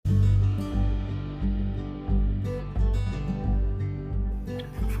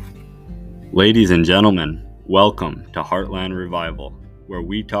Ladies and gentlemen, welcome to Heartland Revival, where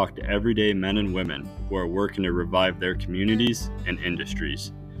we talk to everyday men and women who are working to revive their communities and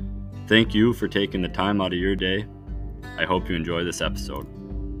industries. Thank you for taking the time out of your day. I hope you enjoy this episode.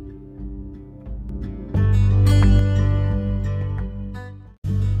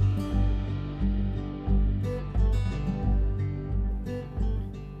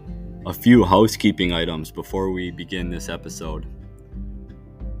 A few housekeeping items before we begin this episode.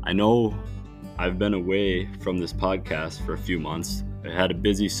 I know I've been away from this podcast for a few months. I had a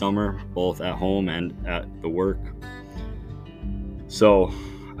busy summer, both at home and at the work. So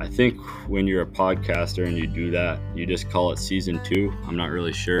I think when you're a podcaster and you do that, you just call it season 2. I'm not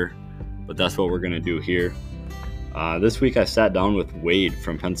really sure, but that's what we're going to do here. This week I sat down with Wade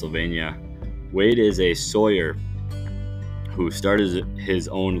from Pennsylvania. Wade is a sawyer who started his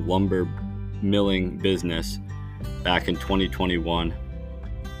own lumber milling business back in 2021.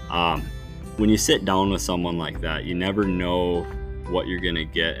 When you sit down with someone like that, you never know what you're going to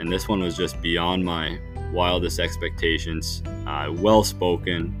get. And this one was just beyond my wildest expectations.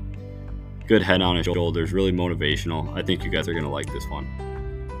 Well-spoken, good head on his shoulders, really motivational. I think you guys are going to like this one.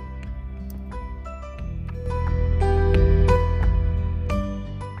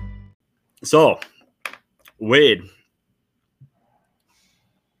 So, Wade,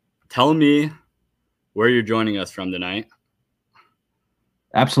 tell me where you're joining us from tonight.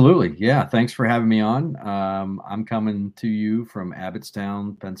 Absolutely. Yeah. Thanks for having me on. I'm coming to you from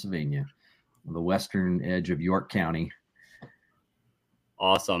Abbottstown, Pennsylvania, on the western edge of York County.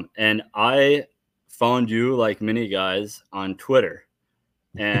 Awesome. And I found you, like many guys, on Twitter.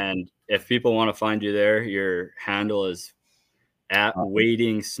 And if people want to find you there, your handle is at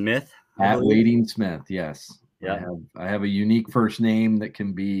Wading Smith. At Wading Smith, yes. Yeah. I have a unique first name that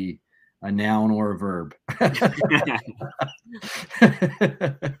can be a noun or a verb.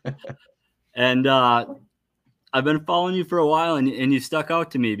 And I've been following you for a while, and you stuck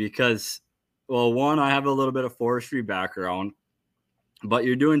out to me because, well, one, I have a little bit of forestry background, but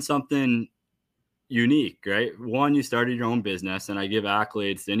you're doing something unique, right? One, you started your own business, and I give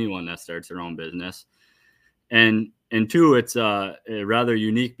accolades to anyone that starts their own business. And two, it's a rather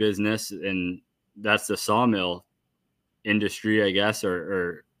unique business, and that's the sawmill industry, I guess,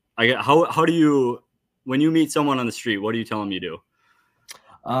 how do you, when you meet someone on the street, what do you tell them you do?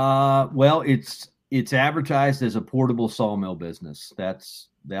 Well, it's advertised as a portable sawmill business. That's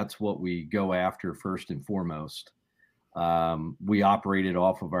what we go after first and foremost. We operate it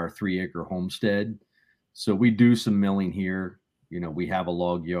off of our 3-acre homestead. So we do some milling here. We have a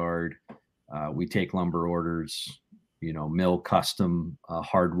log yard. We take lumber orders, mill custom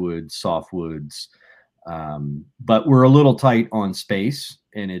hardwoods, softwoods. But we're a little tight on space,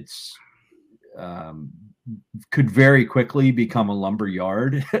 and it's could very quickly become a lumber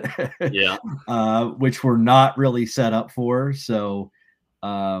yard. Yeah. Which we're not really set up for. So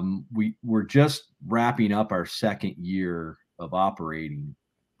we're just wrapping up our second year of operating.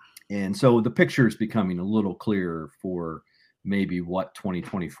 And so the picture is becoming a little clearer for maybe what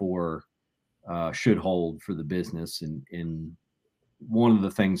 2024 should hold for the business. And one of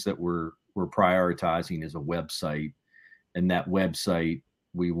the things that we're prioritizing is a website, and that website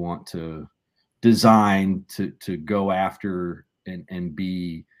we want to design to go after and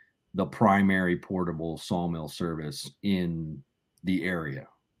be the primary portable sawmill service in the area.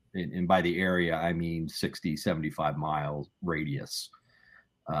 And by the area, I mean 60, 75 mile radius.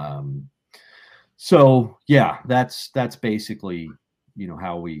 So yeah, that's basically,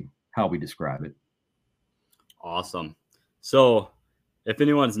 how we describe it. Awesome. So if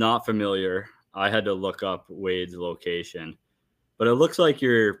anyone's not familiar, I had to look up Wade's location, but it looks like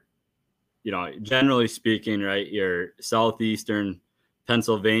you're, generally speaking, right, you're southeastern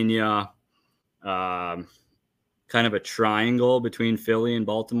Pennsylvania, kind of a triangle between Philly and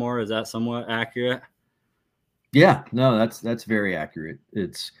Baltimore. Is that somewhat accurate? Yeah, no, that's very accurate.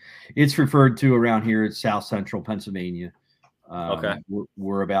 It's referred to around here as South Central Pennsylvania. Okay.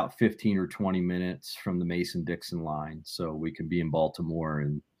 We're about 15 or 20 minutes from the Mason-Dixon line, so we can be in Baltimore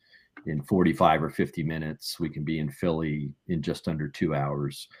in 45 or 50 minutes. We can be in Philly in just under 2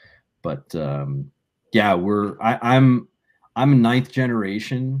 hours. But yeah, I'm a 9th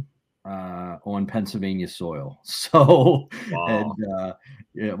generation on Pennsylvania soil. So, wow. And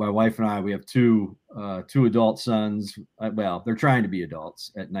yeah, my wife and I, we have two adult sons. Well, they're trying to be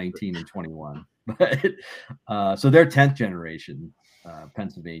adults at 19 and 21. But so they're 10th generation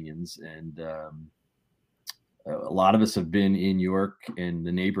Pennsylvanians, and a lot of us have been in York and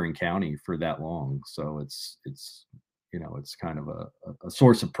the neighboring county for that long. So it's kind of a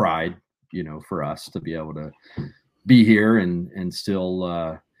source of pride, for us to be able to be here and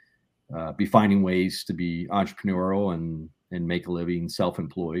still be finding ways to be entrepreneurial and make a living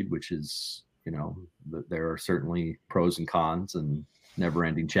self-employed, which is, there are certainly pros and cons and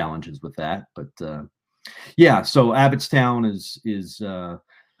never-ending challenges with that. But yeah, so Abbottstown is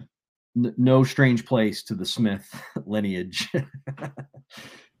no strange place to the Smith lineage.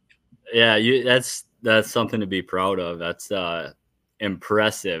 Yeah, that's something to be proud of. That's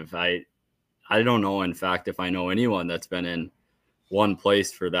impressive. I don't know, in fact, if I know anyone that's been in one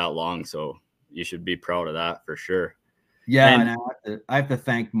place for that long. So you should be proud of that for sure. Yeah, and I have to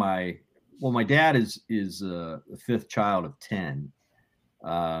thank my dad is a fifth child of 10,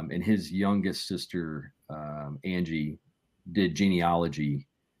 and his youngest sister Angie did genealogy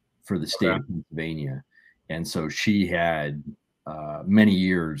for the state of Pennsylvania, and so she had many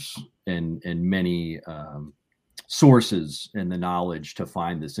years and many sources and the knowledge to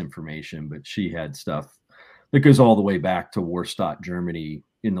find this information. But she had stuff that goes all the way back to Warstadt, Germany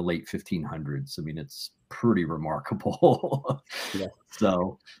in the late 1500s. I mean, it's pretty remarkable. Yeah.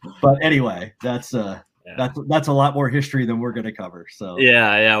 So, but anyway, that's a lot more history than we're going to cover. So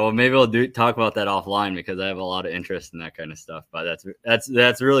yeah. Well, maybe we'll talk about that offline, because I have a lot of interest in that kind of stuff. But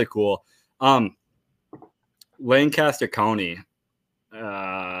that's really cool. Lancaster County.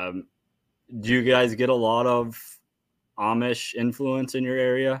 Do you guys get a lot of Amish influence in your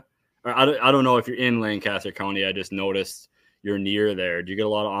area? Or I don't know if you're in Lancaster County. I just noticed you're near there. Do you get a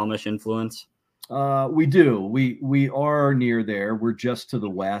lot of Amish influence? We do. We are near there. We're just to the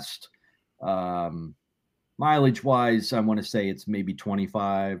west. Mileage wise, I want to say it's maybe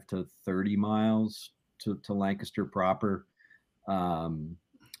 25 to 30 miles to Lancaster proper.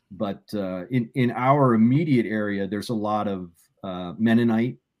 But in our immediate area, there's a lot of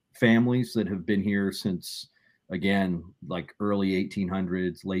Mennonite families that have been here since, again, like early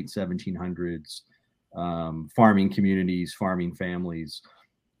 1800s, late 1700s, farming communities, farming families,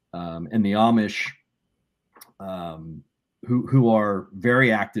 and the Amish, who are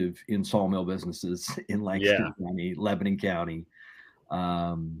very active in sawmill businesses in Lancaster County, Lebanon County.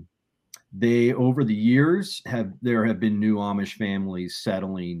 They, over the years, there have been new Amish families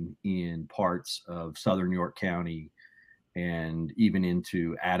settling in parts of southern York County and even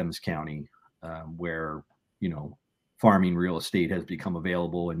into Adams County, where, farming real estate has become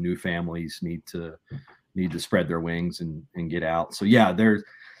available and new families need to spread their wings and get out. So yeah, the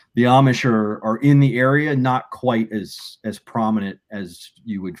Amish are in the area, not quite as prominent as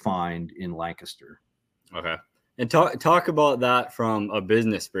you would find in Lancaster. Okay. And talk about that from a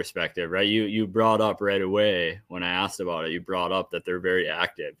business perspective, right? You brought up right away when I asked about it, you brought up that they're very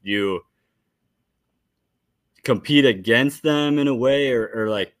active. Do you compete against them in a way,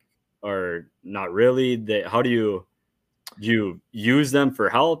 or not really? How do you use them for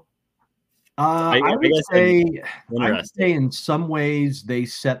help? I would say in some ways they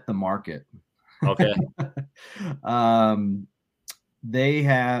set the market. Okay.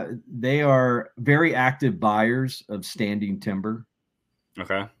 They are very active buyers of standing timber.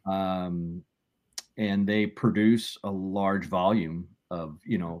 Okay. And they produce a large volume of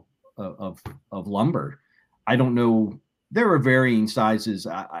lumber. I don't know. There are varying sizes.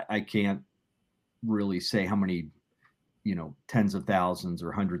 I can't really say how many, tens of thousands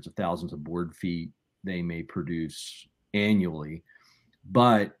or hundreds of thousands of board feet they may produce annually,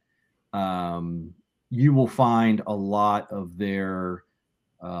 but you will find a lot of their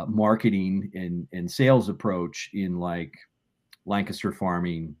marketing and sales approach in like Lancaster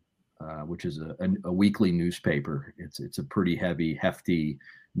Farming, which is a weekly newspaper. It's a pretty hefty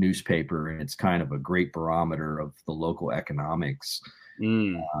newspaper, and it's kind of a great barometer of the local economics.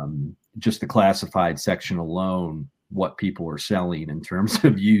 Just the classified section alone, what people are selling in terms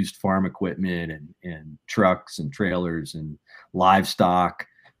of used farm equipment and trucks and trailers and livestock,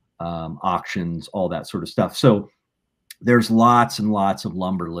 auctions, all that sort of stuff. So there's lots and lots of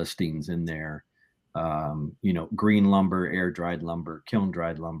lumber listings in there. Green lumber, air dried lumber, kiln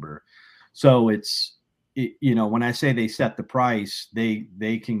dried lumber. So when I say they set the price,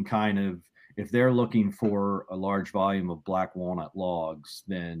 they can kind of, if they're looking for a large volume of black walnut logs,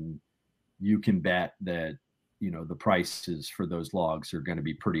 then you can bet that, the prices for those logs are going to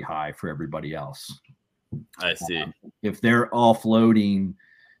be pretty high for everybody else. I see. If they're offloading,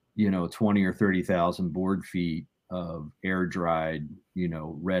 20 or 30,000 board feet of air dried,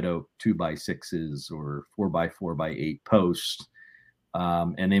 red oak 2x6s or 4x4x8 posts,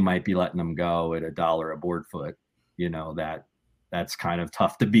 and they might be letting them go at $1 a board foot, that's kind of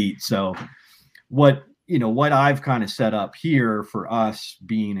tough to beat. So what I've kind of set up here for us,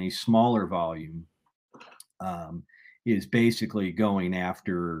 being a smaller volume, is basically going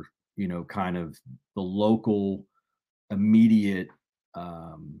after, kind of the local immediate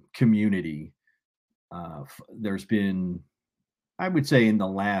community. There's been, I would say, in the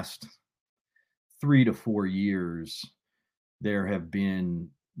last 3 to 4 years, there's been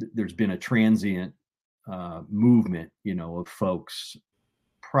a transient movement, of folks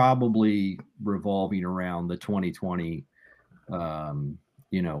probably revolving around the 2020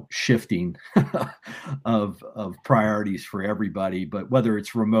 shifting of priorities for everybody. But whether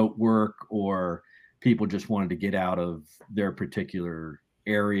it's remote work or people just wanted to get out of their particular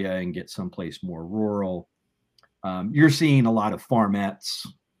area and get someplace more rural, you're seeing a lot of farmettes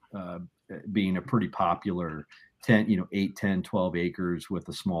being a pretty popular 8, 10, 12 acres with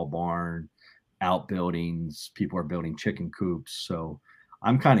a small barn, outbuildings. People are building chicken coops. So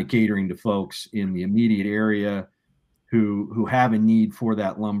I'm kind of catering to folks in the immediate area who have a need for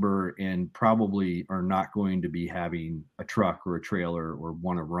that lumber and probably are not going to be having a truck or a trailer or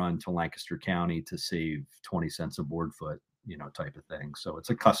want to run to Lancaster County to save 20 cents a board foot, type of thing. So it's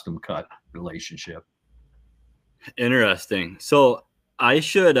a custom cut relationship. Interesting. So we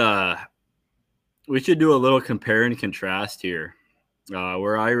should do a little compare and contrast here.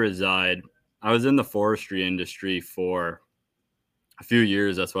 Where I reside, I was in the forestry industry for a few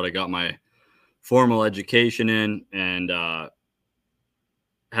years. That's what I got my formal education in, and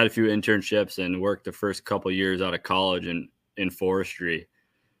had a few internships and worked the first couple years out of college in forestry.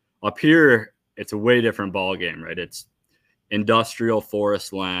 Up here, it's a way different ballgame, right? It's industrial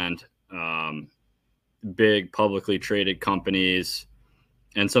forest land, big publicly traded companies,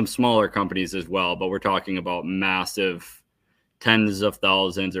 and some smaller companies as well. But we're talking about massive tens of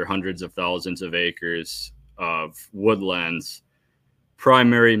thousands or hundreds of thousands of acres of woodlands,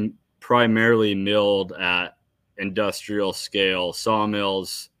 primarily milled at industrial scale,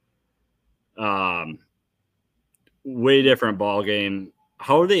 sawmills. Way different ball game.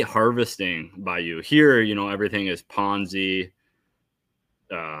 How are they harvesting by you? Here, everything is Ponzi,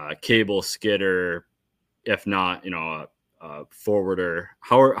 cable skidder, if not, a forwarder.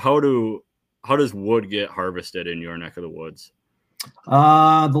 How does wood get harvested in your neck of the woods?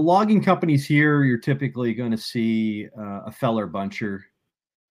 The logging companies here, you're typically going to see a feller buncher.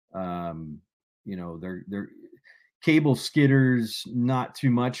 They're cable skidders, not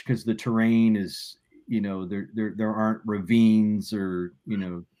too much because the terrain is, there aren't ravines or,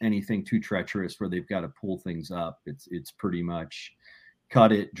 anything too treacherous where they've got to pull things up. It's pretty much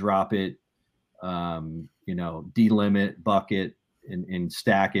cut it, drop it, delimit, bucket, and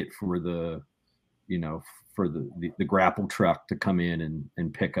stack it for the, for the grapple truck to come in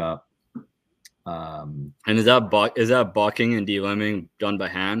and pick up. And is that bucking and delimbing done by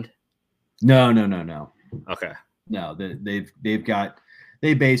hand? No. Okay. No, they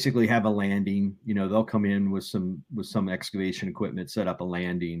basically have a landing. They'll come in with some excavation equipment, set up a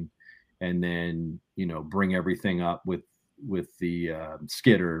landing, and then bring everything up with the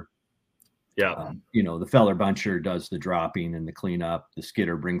skidder. Yeah. The feller buncher does the dropping and the cleanup. The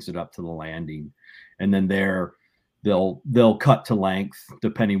skidder brings it up to the landing, and then they'll cut to length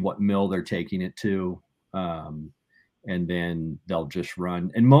depending what mill they're taking it to, and then they'll just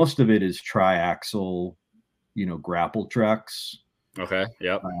run. And most of it is triaxle, grapple trucks. Okay.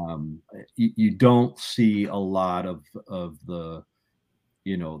 Yep. You don't see a lot of the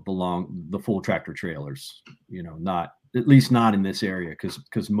the full tractor trailers. Not, at least not in this area,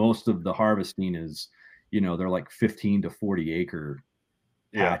 because most of the harvesting is, they're like 15 to 40 acre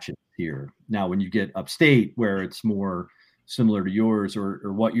patches here. Now, when you get upstate where it's more similar to yours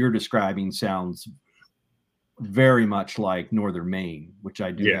or what you're describing sounds very much like northern Maine, which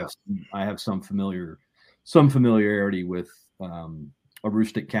I do have. I have some familiarity with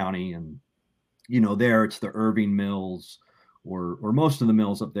Aroostook County, and there it's the Irving mills, or most of the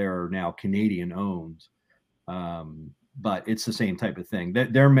mills up there are now Canadian owned, but it's the same type of thing.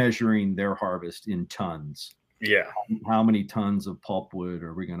 They're measuring their harvest in tons. Yeah. How many tons of pulpwood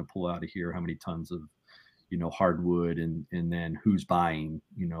are we going to pull out of here? How many tons of hardwood, and then who's buying?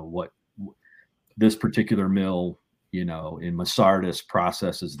 What this particular mill, in Masardis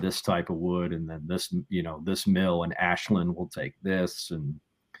processes this type of wood, and then this mill in Ashland will take this. And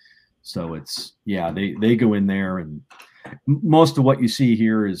so it's, they go in there, and most of what you see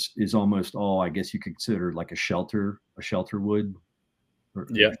here is almost all, I guess you could consider like a shelter wood, or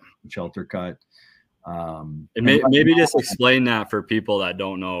shelter cut. And maybe just explain that for people that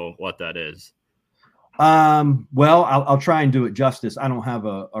don't know what that is. Well, I'll try and do it justice. I don't have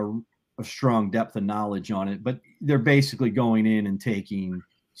a strong depth of knowledge on it, but they're basically going in and taking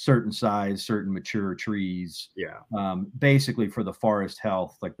certain size, certain mature trees. Basically for the forest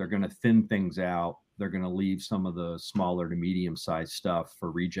health, like they're going to thin things out. They're going to leave some of the smaller to medium sized stuff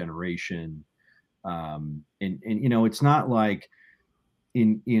for regeneration. And it's not like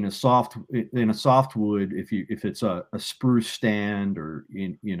in a softwood, if it's a spruce stand, or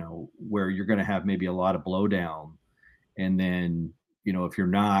where you're going to have maybe a lot of blowdown, and then if you're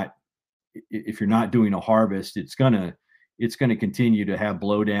not doing a harvest, it's gonna continue to have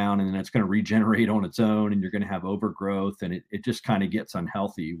blowdown, and then it's going to regenerate on its own, and you're going to have overgrowth, and it just kind of gets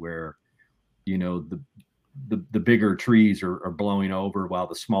unhealthy where the bigger trees are blowing over while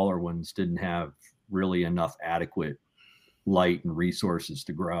the smaller ones didn't have really enough adequate light and resources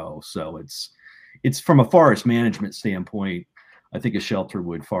to grow. So it's from a forest management standpoint, I think a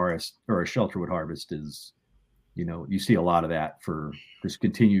shelterwood forest or a shelterwood harvest is, you see a lot of that for this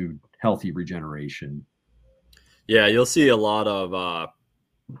continued healthy regeneration. Yeah, you'll see a lot of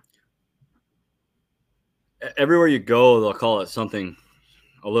everywhere you go, they'll call it something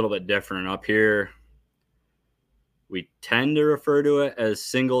a little bit different. Up here, we tend to refer to it as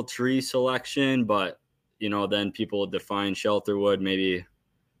single tree selection, but then people define shelterwood maybe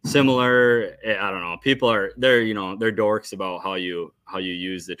similar. I don't know. People they're dorks about how you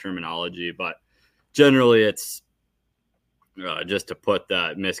use the terminology, but generally it's just to put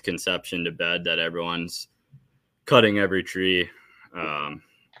that misconception to bed that everyone's cutting every tree.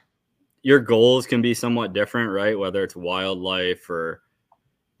 Your goals can be somewhat different, right? Whether it's wildlife or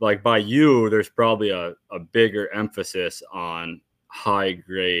like by you, there's probably a bigger emphasis on high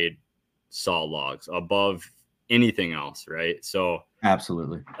grade saw logs above anything else, right? So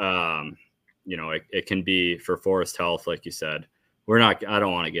absolutely, it can be for forest health, like you said. I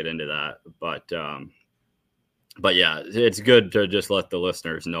don't want to get into that, but yeah, it's good to just let the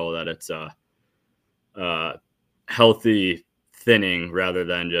listeners know that it's a healthy thinning rather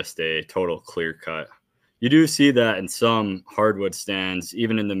than just a total clear cut. You do see that in some hardwood stands,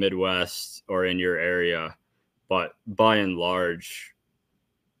 even in the Midwest or in your area, but by and large,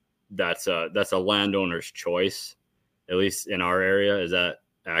 that's a landowner's choice, at least in our area. Is that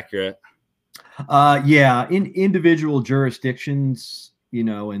accurate? Yeah, in individual jurisdictions,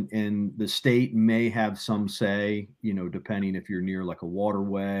 and the state may have some say, depending if you're near like a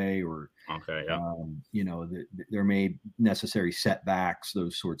waterway or, okay, yeah. There may necessary setbacks,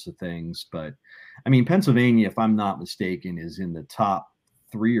 those sorts of things. But I mean, Pennsylvania, if I'm not mistaken, is in the top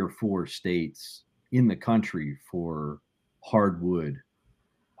 3 or 4 states in the country for hardwood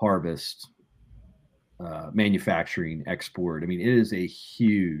harvest, manufacturing, export. I mean, it is a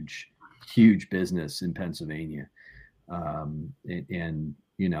huge business in Pennsylvania. And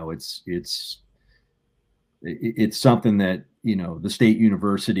it's something that, the state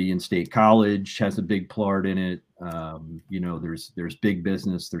university and state college has a big part in it. There's big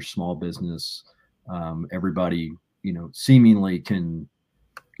business, there's small business. Everybody, seemingly can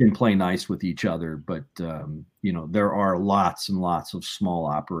play nice with each other, but there are lots and lots of small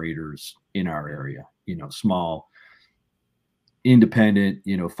operators in our area, small, independent,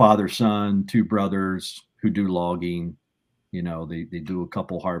 father, son, 2 brothers who do logging. They do a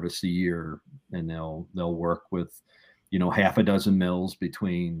couple harvests a year, and they'll work with, half a dozen mills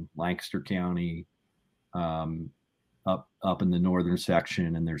between Lancaster County, up in the northern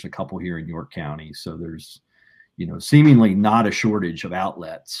section, and there's a couple here in York County. So there's, seemingly not a shortage of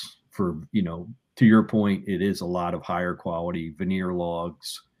outlets for, to your point, it is a lot of higher quality veneer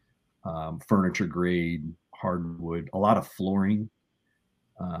logs, furniture grade hardwood, a lot of flooring.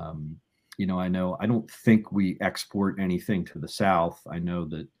 I don't think we export anything to the South. I know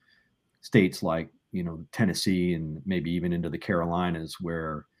that states like, Tennessee and maybe even into the Carolinas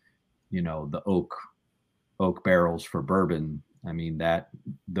where, the oak barrels for bourbon. I mean,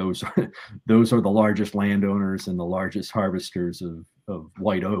 those are the largest landowners and the largest harvesters of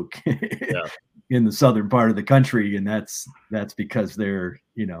white oak Yeah. in the southern part of the country. And that's because they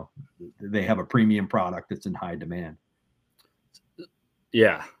have a premium product that's in high demand.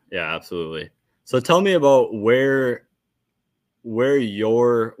 Yeah, absolutely. So tell me about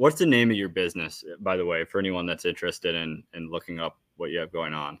what's the name of your business, by the way, for anyone that's interested in looking up what you have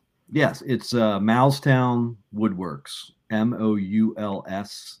going on? Yes, it's Moulstown Woodworks, MOULSTOWN.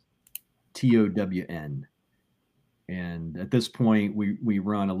 And at this point, we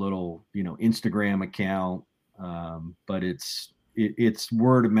run a little, Instagram account, but it's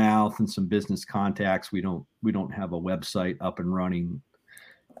word of mouth and some business contacts. We don't have a website up and running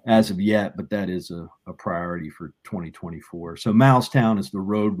as of yet, but that is a priority for 2024. So Moulstown is the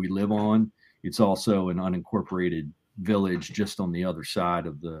road we live on. It's also an unincorporated village just on the other side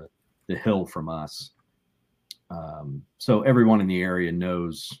of the hill from us. So everyone in the area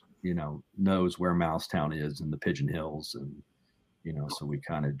knows where Moulstown is and the Pigeon Hills. And, so we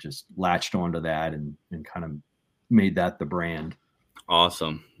kind of just latched onto that and kind of made that the brand.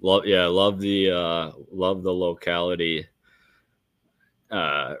 Awesome. Love the locality.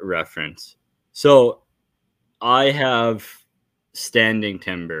 reference. So I have standing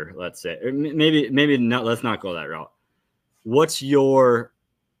timber, let's say, or maybe not. Let's not go that route. What's your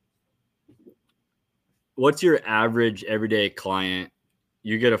average everyday client?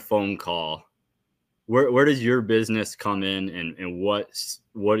 You get a phone call. Where does your business come in, and what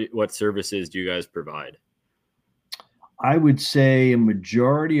services do you guys provide? I would say a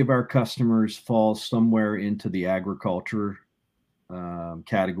majority of our customers fall somewhere into the agriculture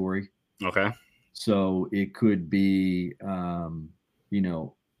category. Okay. So it could be,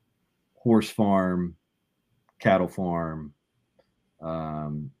 horse farm, cattle farm.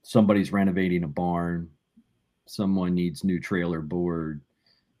 Somebody's renovating a barn. Someone needs new trailer board.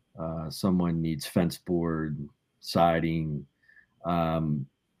 Someone needs fence board, siding,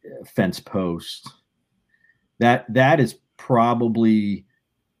 fence post. That is probably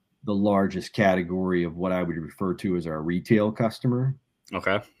the largest category of what I would refer to as our retail customer.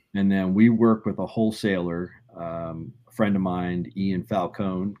 Okay. And then we work with a wholesaler, a friend of mine, Ian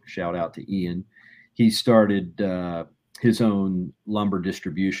Falcone. Shout out to Ian. He started his own lumber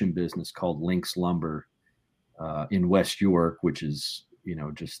distribution business called Lynx Lumber in West York, which is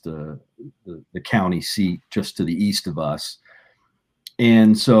just the county seat just to the east of us.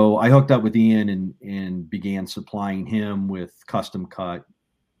 And so I hooked up with Ian and began supplying him with custom cut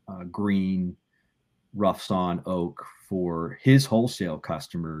green rough sawn oak for his wholesale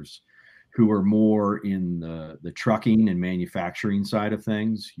customers who are more in the trucking and manufacturing side of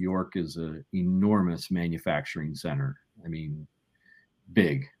things. York is an enormous manufacturing center. I mean,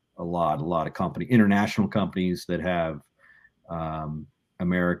 big, a lot of international companies that have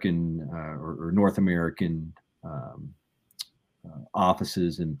American or North American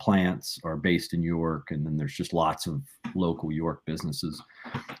offices and plants are based in York. And then there's just lots of local York businesses,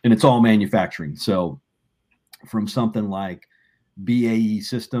 and it's all manufacturing. So from something like BAE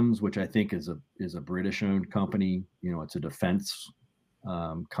Systems, which I think is a British owned company, it's a defense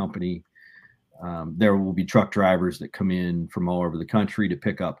company. There will be truck drivers that come in from all over the country to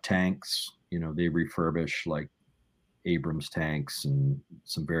pick up tanks. They refurbish like Abrams tanks and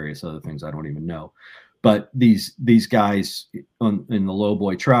some various other things I don't even know. But these guys in the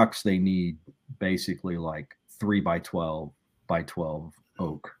lowboy trucks, they need basically like 3x12 by 12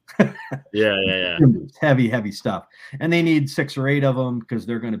 oak. Yeah. Heavy stuff. And they need 6 or 8 of them because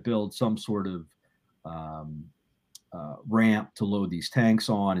they're going to build some sort of ramp to load these tanks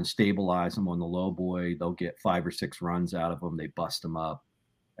on and stabilize them on the lowboy. They'll get 5 or 6 runs out of them. They bust them up,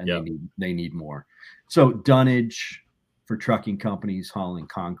 and they need more. So dunnage for trucking companies hauling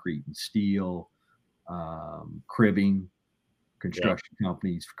concrete and steel, cribbing, construction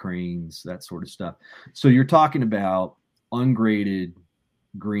companies, cranes, that sort of stuff. So you're talking about ungraded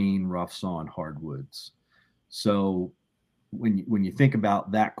green rough sawn hardwoods. So when you think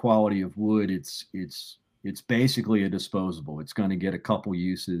about that quality of wood, it's basically a disposable. It's going to get a couple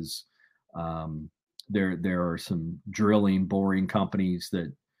uses. There are some drilling, boring companies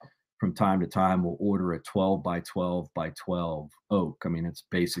that from time to time will order a 12 by 12 by 12 oak. I mean, it's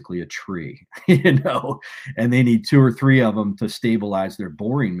basically a tree, and they need 2 or 3 of them to stabilize their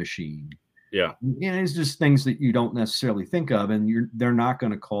boring machine. Yeah. It's just things that you don't necessarily think of, and they're not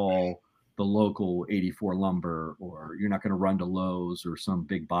going to call the local 84 lumber, or you're not going to run to Lowe's or some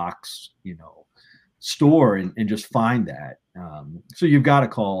big box, store and just find that. So you've got to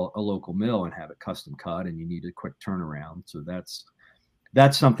call a local mill and have it custom cut, and you need a quick turnaround. So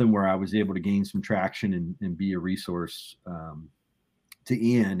that's something where I was able to gain some traction and be a resource to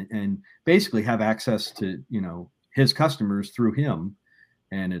Ian, and basically have access to his customers through him.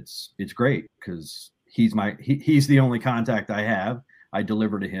 And it's great because he's the only contact I have. I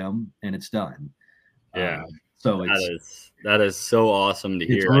deliver to him and it's done. Yeah. So that is so awesome to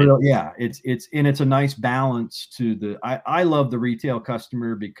hear. It's a nice balance to I love the retail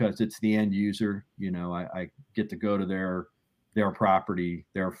customer because it's the end user. I get to go to their property,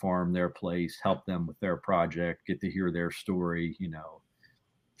 their farm, their place, help them with their project, get to hear their story,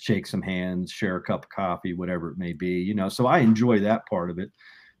 shake some hands, share a cup of coffee, whatever it may be, so I enjoy that part of it.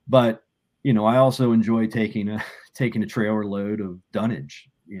 But, I also enjoy taking a trailer load of dunnage,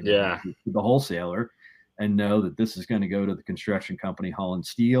 to the wholesaler, and know that this is going to go to the construction company hauling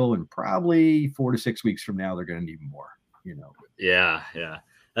steel, and probably 4 to 6 weeks from now, they're going to need more, Yeah.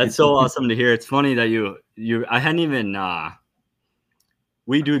 That's so awesome to hear. It's funny that I hadn't even,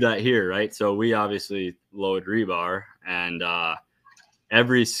 we do that here, right? So we obviously load rebar, and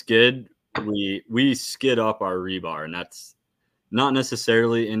every skid, we skid up our rebar, and that's not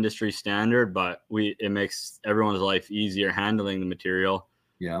necessarily industry standard, but it makes everyone's life easier handling the material.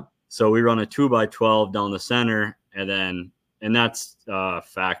 Yeah. So we run a 2x12 down the center, and then and that's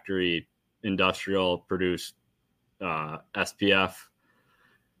factory industrial produced SPF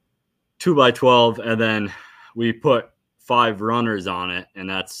 2x12, and then we put 5 runners on it, and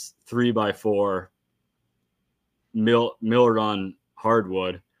that's 3x4 mill run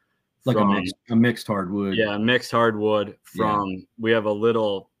hardwood, like from a mixed hardwood. Yeah, mixed hardwood from we have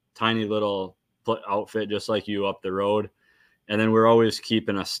a tiny little outfit just like you up the road, and then we're always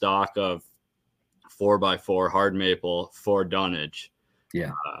keeping a stock of 4x4 hard maple for dunnage.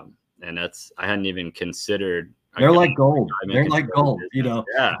 Yeah. And I hadn't even considered. They're like gold. They're like gold. You know,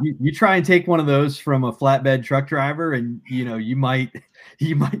 yeah. You try and take one of those from a flatbed truck driver, and you know you might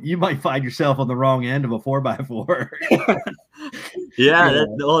find yourself on the wrong end of a 4x4. Yeah.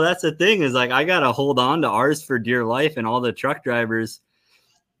 That's the thing, is like I gotta hold on to ours for dear life, and all the truck drivers,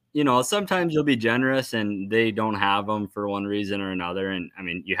 you know, sometimes you'll be generous and they don't have them for one reason or another, and I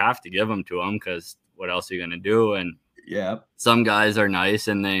mean you have to give them to them because what else are you gonna do? And yeah, some guys are nice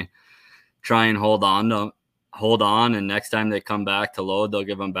and they try and hold on, and next time they come back to load, they'll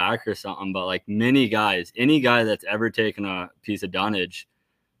give them back or something. But like any guy that's ever taken a piece of dunnage,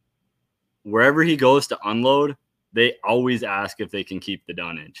 wherever he goes to unload, they always ask if they can keep the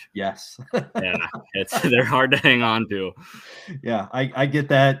dunnage. Yes. Yeah, they're hard to hang on to. Yeah, I get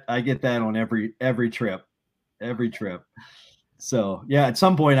that. I get that on every trip. So yeah, at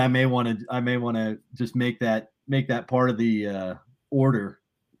some point I may want to just make that part of the order.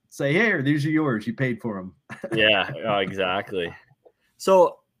 Say, hey, these are yours. You paid for them. Yeah, exactly.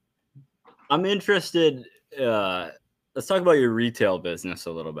 So I'm interested. Let's talk about your retail business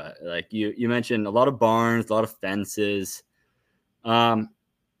a little bit. Like you mentioned a lot of barns, a lot of fences. Are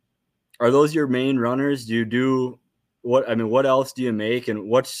those your main runners? Do you do what else do you make? And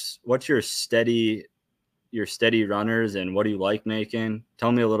what's your steady runners, and what do you like making?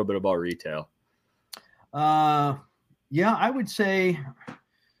 Tell me a little bit about retail. Yeah, I would say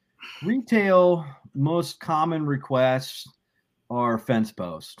retail, most common requests are fence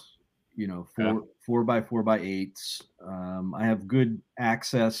posts, you know, 4x4x8s. I have good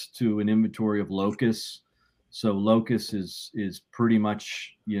access to an inventory of locusts. So locust is pretty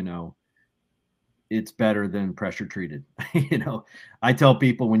much, you know, it's better than pressure treated. You know, I tell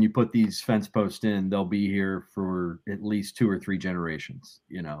people when you put these fence posts in, they'll be here for at least 2 or 3 generations.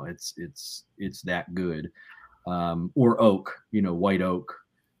 You know, it's that good. Or oak, you know, white oak.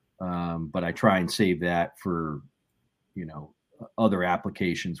 But I try and save that for, you know, other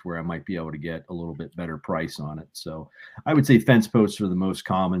applications where I might be able to get a little bit better price on it. So I would say fence posts are the most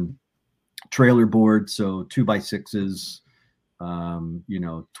common. Trailer boards, so 2x6s, you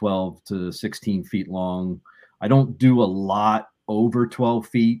know, 12 to 16 feet long. I don't do a lot over 12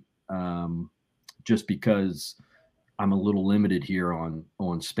 feet, just because I'm a little limited here on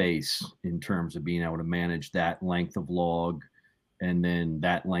space in terms of being able to manage that length of log and then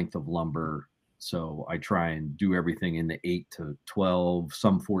that length of lumber. So I try and do everything in the 8 to 12,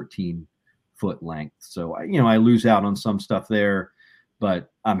 some 14 foot length. So I lose out on some stuff there,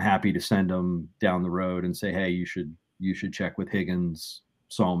 but I'm happy to send them down the road and say, hey, you should check with Higgins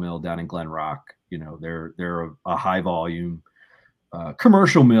Sawmill down in Glen Rock. You know, they're a high volume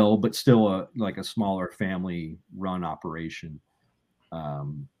commercial mill, but still like a smaller family run operation.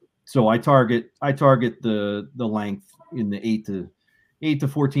 So I target the length in the 8 to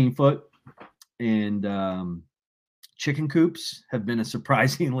 14 foot, and chicken coops have been a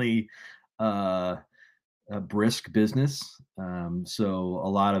surprisingly a brisk business. So a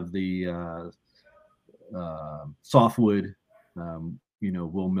lot of the softwood,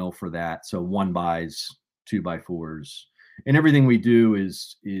 we'll mill for that. So 1x, 2x4s, and everything we do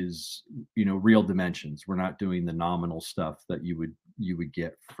is real dimensions. We're not doing the nominal stuff that you would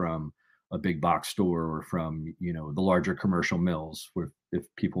get from a big box store or from the larger commercial mills, where, if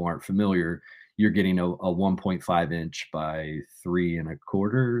people aren't familiar, you're getting a 1.5 inch by 3.25,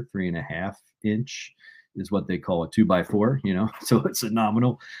 3.5 inch is what they call a 2x4, so it's a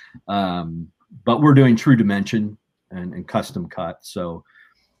nominal. But we're doing true dimension and custom cut. So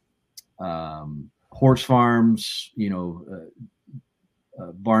horse farms,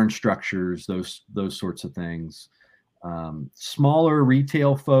 barn structures, those sorts of things. Smaller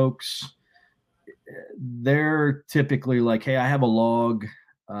retail folks, they're typically like, hey, I have a log,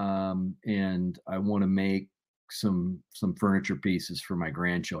 and I want to make some furniture pieces for my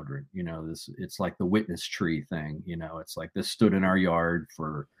grandchildren. It's like the witness tree thing. It's like, this stood in our yard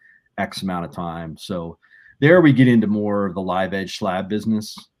for X amount of time. So there we get into more of the live edge slab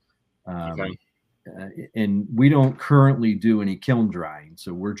business. Okay. And we don't currently do any kiln drying,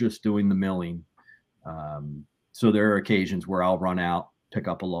 so we're just doing the milling. So there are occasions where I'll run out, pick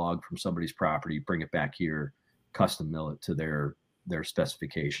up a log from somebody's property, bring it back here, custom mill it to their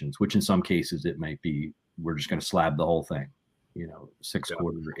specifications, which in some cases it might be, we're just going to slab the whole thing, 6/4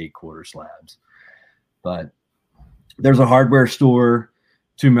 or 8/4 slabs. But there's a hardware store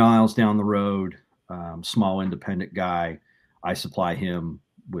 2 miles down the road, small independent guy. I supply him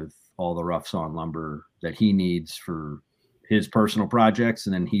with all the rough sawn lumber that he needs for his personal projects,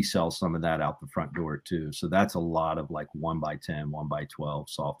 and then he sells some of that out the front door too. So that's a lot of like 1x10, 1x12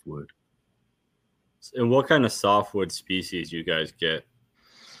 softwood. And what kind of softwood species you guys get?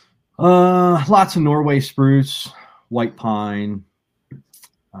 Lots of Norway spruce, white pine.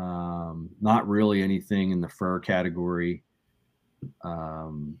 Not really anything in the fir category.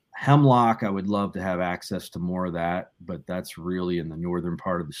 Hemlock, I would love to have access to more of that, but that's really in the northern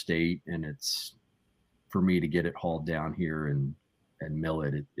part of the state, and it's for me to get it hauled down here and mill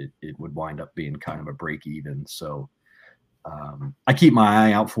it, it would wind up being kind of a break even. So I keep my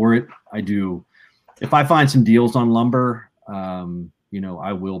eye out for it. I do. If I find some deals on lumber, I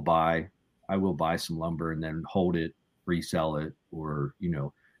will buy some lumber and then hold it, resell it, or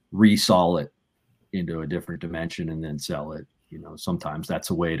resaw it into a different dimension and then sell it. Sometimes that's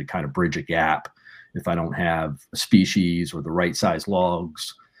a way to kind of bridge a gap if I don't have a species or the right size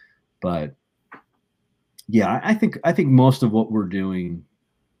logs. But yeah, I think most of what we're doing,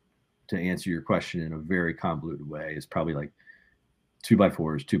 to answer your question in a very convoluted way, is probably like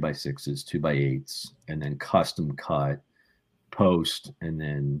 2x4s, 2x6s, 2x8s, and then custom cut post, and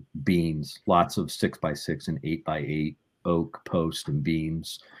then beams, lots of 6x6 and 8x8 oak post and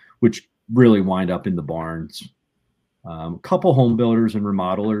beams, which really wind up in the barns. A couple home builders and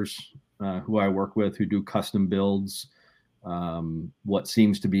remodelers who I work with who do custom builds. What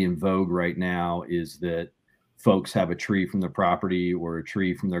seems to be in vogue right now is that folks have a tree from their property or a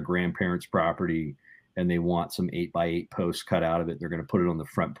tree from their grandparents' property, and they want some 8x8 posts cut out of it. They're going to put it on the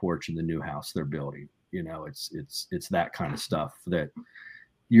front porch in the new house they're building. It's that kind of stuff that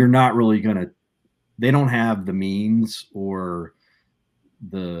you're not really going to, they don't have the means or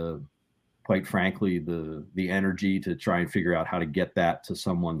quite frankly, the energy to try and figure out how to get that to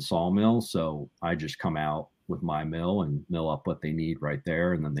someone's sawmill. So I just come out with my mill and mill up what they need right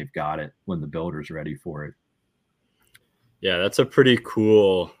there, and then they've got it when the builder's ready for it. Yeah, that's a pretty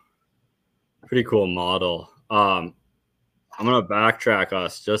cool model. I'm going to backtrack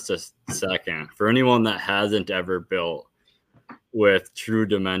us just a second. For anyone that hasn't ever built with true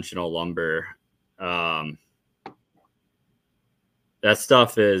dimensional lumber, that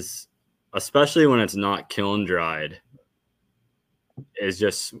stuff is, especially when it's not kiln dried, is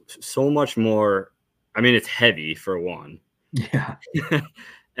just so much more. I mean, it's heavy for one. Yeah.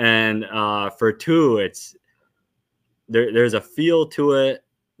 And for two, it's there's a feel to it.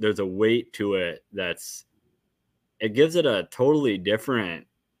 There's a weight to it it gives it a totally different,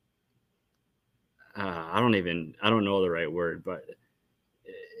 I don't know the right word, but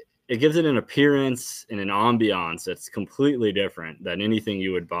it gives it an appearance and an ambiance that's completely different than anything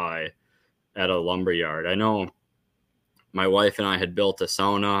you would buy at a lumber yard. I know my wife and I had built a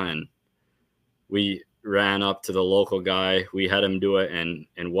sauna, and we ran up to the local guy. We had him do it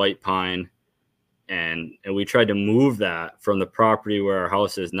in white pine, and we tried to move that from the property where our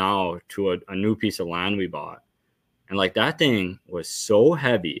house is now to a new piece of land we bought. And like, that thing was so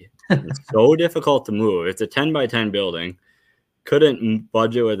heavy and so difficult to move. It's a 10x10 building. Couldn't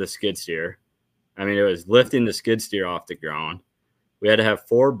budget with a skid steer. I mean, it was lifting the skid steer off the ground. We had to have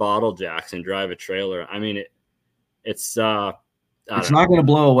 4 bottle jacks and drive a trailer. I mean, it's not going to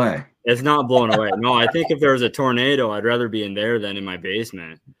blow away. It's not blowing away. No, I think if there was a tornado, I'd rather be in there than in my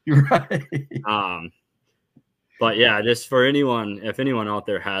basement. You're right. But yeah, just for anyone, if anyone out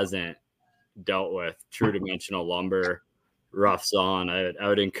there hasn't dealt with true dimensional lumber, rough sawn, I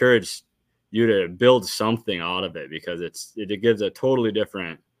would encourage you to build something out of it, because it gives a totally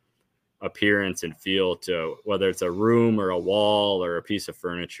different appearance and feel to whether it's a room or a wall or a piece of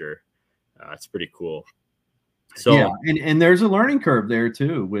furniture. It's pretty cool. So yeah, and there's a learning curve there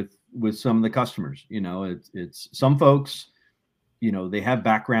too with some of the customers. It's some folks, they have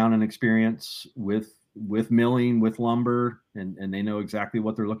background and experience with milling, with lumber, and they know exactly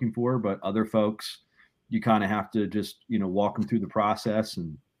what they're looking for. But other folks, you kind of have to just walk them through the process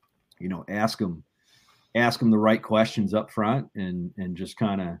and ask them the right questions up front, and just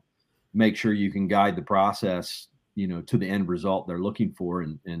kind of make sure you can guide the process to the end result they're looking for.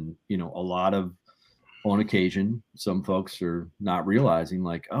 And a lot of, on occasion, some folks are not realizing,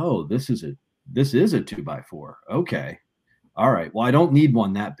 like, oh, this is a 2x4. Okay. All right. Well, I don't need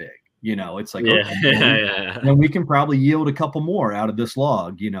one that big. It's like, yeah, okay, then we can probably yield a couple more out of this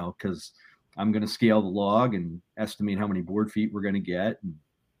log, because I'm going to scale the log and estimate how many board feet we're going to get.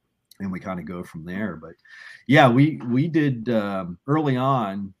 and we kind of go from there. But yeah, we did early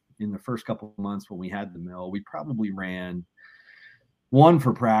on in the first couple of months when we had the mill, we probably ran one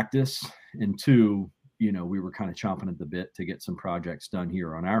for practice, and two, we were kind of chomping at the bit to get some projects done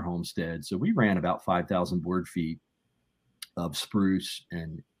here on our homestead. So we ran about 5,000 board feet of spruce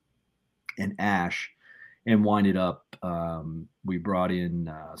and ash, and winded up. We brought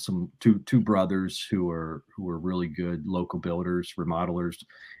in two brothers who are really good local builders, remodelers,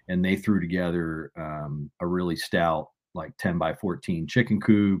 and they threw together a really stout, like 10 by 14 chicken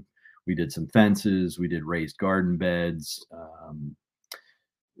coop. We did some fences. We did raised garden beds.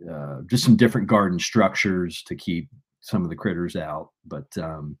 Just some different garden structures to keep some of the critters out. But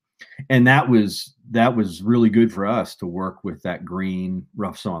and that was really good for us to work with that green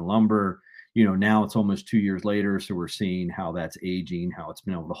rough sawn lumber. Now it's almost 2 years later, so we're seeing how that's aging, how it's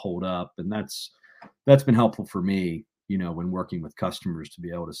been able to hold up, and that's been helpful for me, when working with customers, to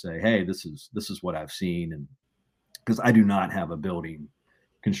be able to say, hey, this is what I've seen. And because I do not have a building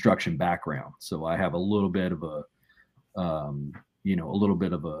construction background, so I have a little bit of a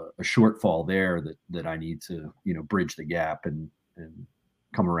shortfall there that I need to, bridge the gap and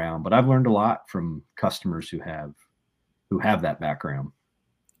come around. But I've learned a lot from customers who have that background.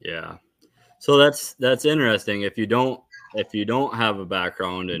 Yeah. So that's interesting. If you don't have a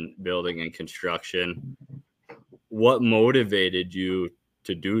background in building and construction, what motivated you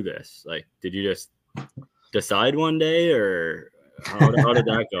to do this? Like, did you just decide one day, or how did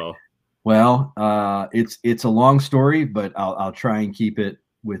that go? Well, it's a long story, but I'll try and keep it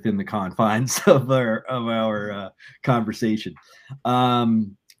within the confines of our conversation.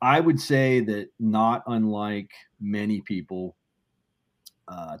 I would say that, not unlike many people,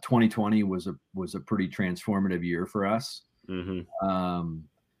 2020 was a pretty transformative year for us. Mm-hmm.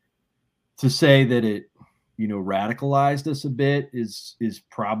 To say that it, radicalized us a bit is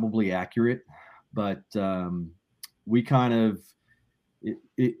probably accurate, but we kind of,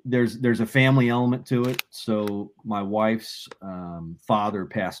 there's a family element to it. So my wife's father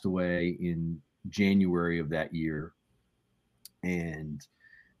passed away in January of that year, and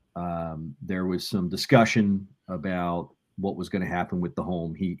there was some discussion about what was going to happen with the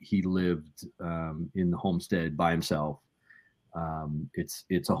home. He lived in the homestead by himself.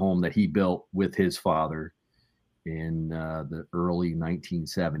 It's a home that he built with his father in the early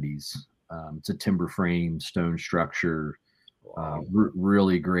 1970s. It's a timber frame stone structure.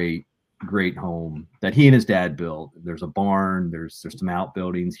 Really great home that he and his dad built. There's a barn, there's some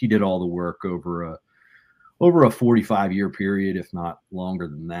outbuildings. He did all the work over a 45-year period, if not longer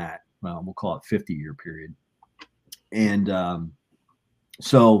than that. Well, we'll call it 50-year period. And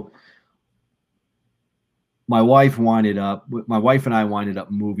so my wife and I winded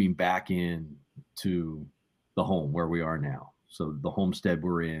up moving back in to the home where we are now. So the homestead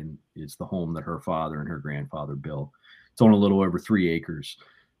we're in is the home that her father and her grandfather built. It's on a little over 3 acres.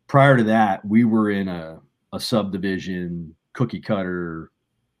 Prior to that, we were in a subdivision, cookie cutter,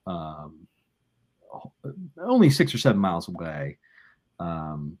 only 6 or 7 miles away,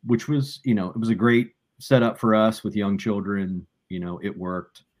 which was, it was a great setup for us with young children. It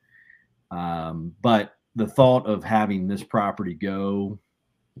worked. But the thought of having this property go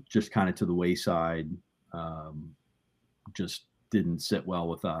just kind of to the wayside just didn't sit well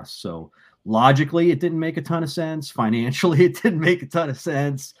with us. So logically, it didn't make a ton of sense. Financially, it didn't make a ton of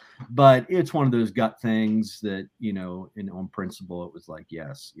sense. But it's one of those gut things that, on principle, it was like,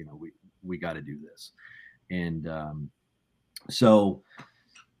 yes, we got to do this. And so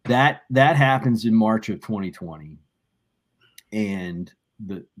that happens in March of 2020. And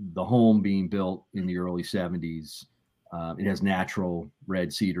the home being built in the early 70s, it has natural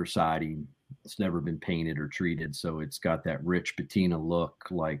red cedar siding. It's never been painted or treated, so it's got that rich patina look,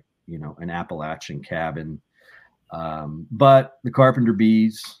 like an Appalachian cabin. But the carpenter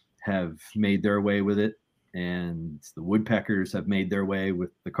bees have made their way with it, and the woodpeckers have made their way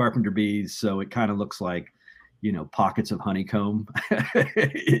with the carpenter bees. So it kind of looks like, pockets of honeycomb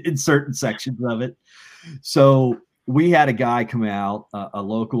in certain sections of it. So we had a guy come out, a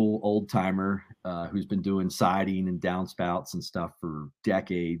local old timer who's been doing siding and downspouts and stuff for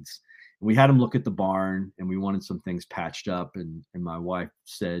decades. We had him look at the barn, and we wanted some things patched up. And my wife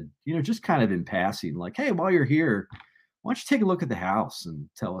said, just kind of in passing, like, hey, while you're here, why don't you take a look at the house and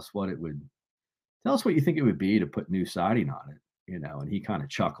tell us what you think it would be to put new siding on it, And he kind of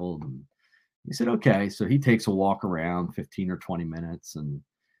chuckled, and he said, okay. So he takes a walk around 15 or 20 minutes and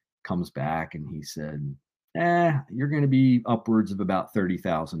comes back, and he said, you're going to be upwards of about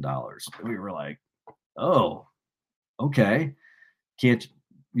 $30,000. We were like, oh, okay. Can't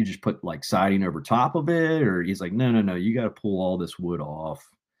you just put like siding over top of it? Or he's like, no, you got to pull all this wood off.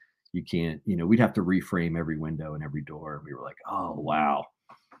 you can't, we'd have to reframe every window and every door. And we were like, oh, wow.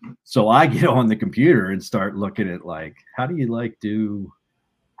 So I get on the computer and start looking at like, how do you like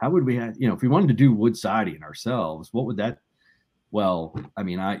how would we have, if we wanted to do wood siding ourselves, what would that, well, I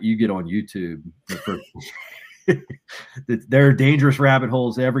mean, you get on YouTube, there are dangerous rabbit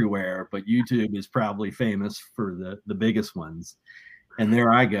holes everywhere, but YouTube is probably famous for the biggest ones. And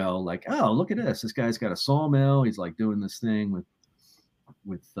there I go, like, oh, look at this. This guy's got a sawmill. He's like doing this thing with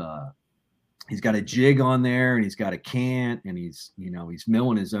he's got a jig on there and he's got a cant and he's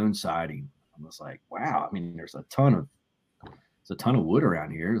milling his own siding. I was like, wow. I mean, there's a ton of wood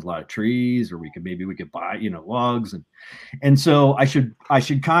around here. There's a lot of trees, or maybe we could buy, logs. And so I should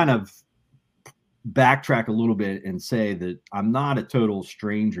kind of backtrack a little bit and say that I'm not a total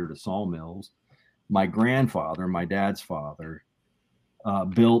stranger to sawmills. My grandfather, my dad's father,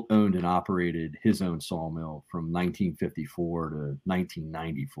 built, owned, and operated his own sawmill from 1954 to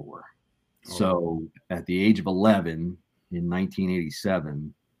 1994. So at the age of 11 in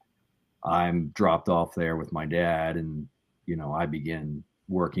 1987, I'm dropped off there with my dad, and I began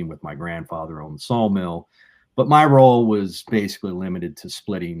working with my grandfather on the sawmill. But my role was basically limited to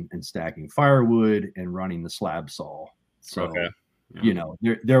splitting and stacking firewood and running the slab saw. So,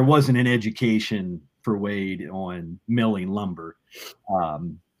 there wasn't an education for Wade on milling lumber.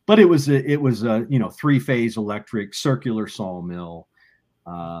 But it was a 3-phase electric circular sawmill.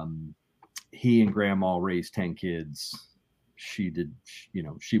 He and grandma raised 10 kids. She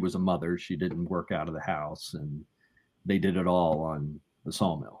was a mother. She didn't work out of the house, and they did it all on the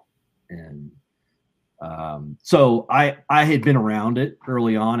sawmill. And so I had been around it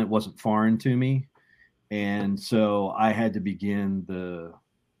early on. It wasn't foreign to me. And so I had to begin the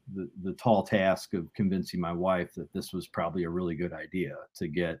tall task of convincing my wife that this was probably a really good idea to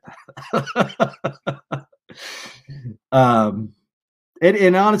get.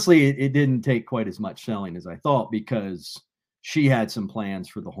 And honestly, it didn't take quite as much selling as I thought, because she had some plans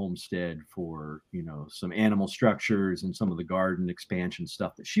for the homestead for, some animal structures and some of the garden expansion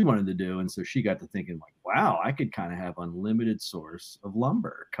stuff that she wanted to do. And so she got to thinking like, wow, I could kind of have unlimited source of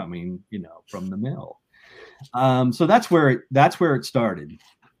lumber coming, from the mill. So that's where it started.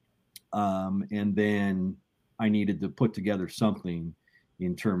 And then I needed to put together something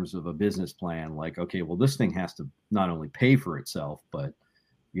in terms of a business plan. Like, okay, well, this thing has to not only pay for itself, but,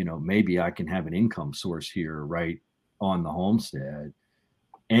 maybe I can have an income source here, right on the homestead,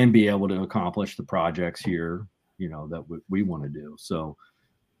 and be able to accomplish the projects here, that we want to do. So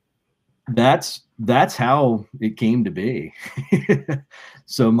that's how it came to be.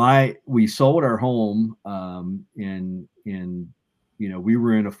 So we sold our home, and we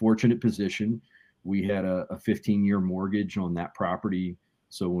were in a fortunate position. We had a 15-year mortgage on that property.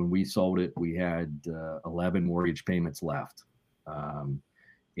 So when we sold it, we had 11 mortgage payments left.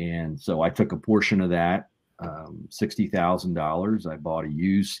 And so I took a portion of that, $60,000. I bought a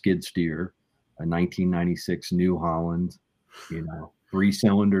used skid steer, a 1996 New Holland,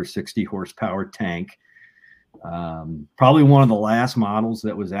 3-cylinder, 60 horsepower tank. Probably one of the last models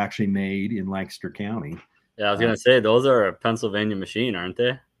that was actually made in Lancaster County. Yeah, I was going to say, those are a Pennsylvania machine, aren't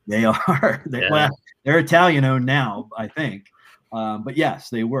they? They are. They're Italian owned now, I think. But yes,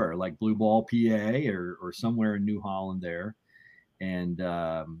 they were like Blue Ball, PA, or somewhere in New Holland there. And,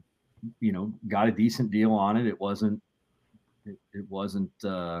 got a decent deal on it. It wasn't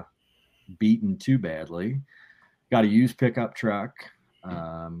beaten too badly. Got a used pickup truck,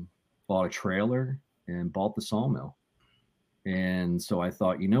 bought a trailer, and bought the sawmill. And so I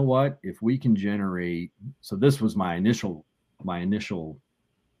thought, you know what, if we can generate, so this was my initial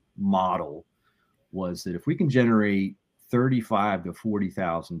model, was that if we can generate $35,000 to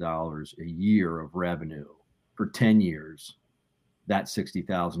 $40,000 a year of revenue for 10 years, that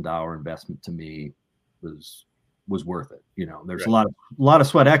 $60,000 investment to me was worth it. There's right. a lot of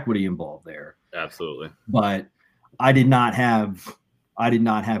sweat equity involved there. Absolutely. But I did not have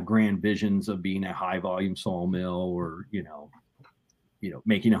grand visions of being a high volume sawmill, or,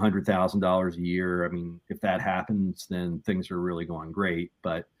 making $100,000 a year. I mean, if that happens, then things are really going great.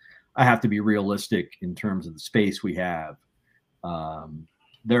 But I have to be realistic in terms of the space we have.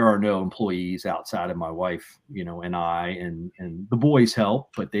 There are no employees outside of my wife, and I, and the boys help,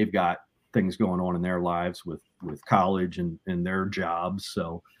 but they've got things going on in their lives with college and their jobs.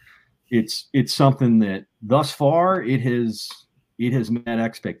 So it's something that thus far it has met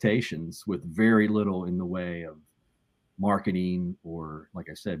expectations with very little in the way of marketing, or, like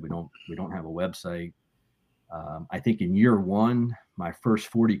I said, we don't have a website. I think in year one, my first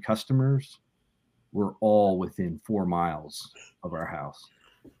 40 customers were all within 4 miles of our house.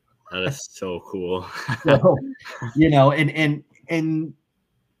 That is so cool. So, and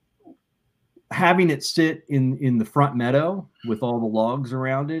having it sit in the front meadow with all the logs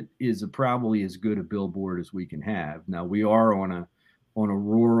around it is probably as good a billboard as we can have. Now we are on a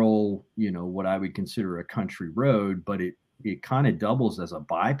rural, what I would consider a country road, but it kind of doubles as a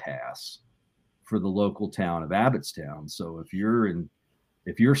bypass for the local town of Abbottstown. So if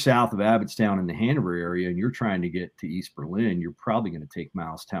you're south of Abbottstown in the Hanover area and you're trying to get to East Berlin, you're probably going to take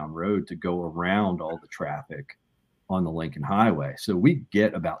Milestown Road to go around all the traffic on the Lincoln Highway. So we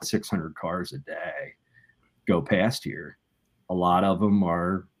get about 600 cars a day go past here. A lot of them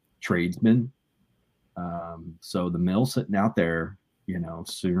are tradesmen. So the mill sitting out there,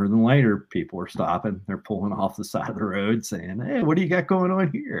 sooner than later, people are stopping. They're pulling off the side of the road saying, "Hey, what do you got going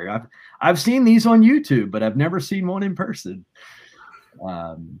on here? I've seen these on YouTube, but I've never seen one in person."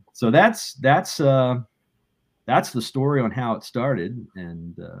 So that's the story on how it started.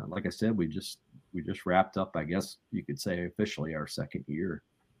 And like I said, we just wrapped up, I guess you could say, officially our second year.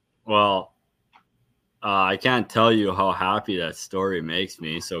 Well, I can't tell you how happy that story makes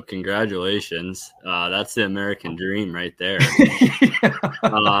me. So congratulations. That's the American dream right there.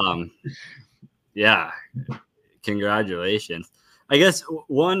 Yeah. Congratulations. I guess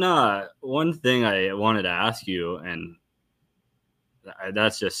one thing I wanted to ask you, and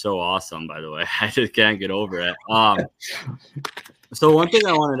that's just so awesome, by the way. I just can't get over it. So one thing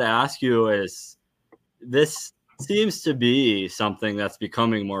I wanted to ask you is, this seems to be something that's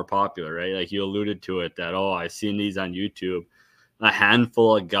becoming more popular, right? Like you alluded to it, that, I've seen these on YouTube. A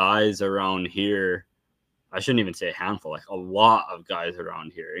handful of guys around here, I shouldn't even say a handful, like a lot of guys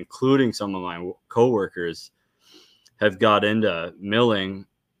around here, including some of my coworkers, have got into milling,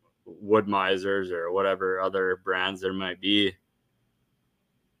 Wood-Misers or whatever other brands there might be.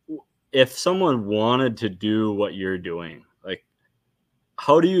 If someone wanted to do what you're doing, like,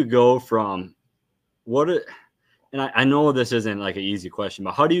 how do you go from and I know this isn't like an easy question,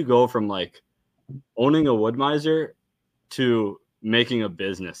 but how do you go from like owning a Wood-Miser to making a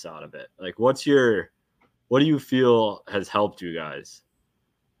business out of it? Like, what do you feel has helped you guys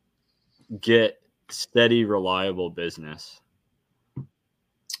get steady, reliable business?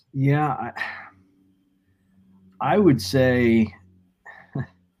 Yeah, I would say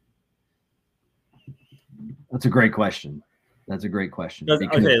that's a great question.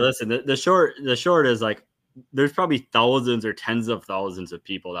 Okay, listen, the short is, like, there's probably thousands or tens of thousands of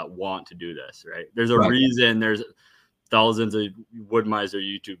people that want to do this, right? There's a reason there's thousands of Wood-Miser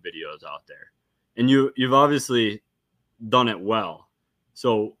YouTube videos out there. And you've obviously done it well.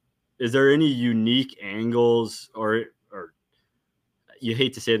 So is there any unique angles or you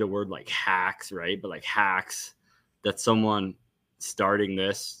hate to say the word like hacks, right? But like hacks that someone starting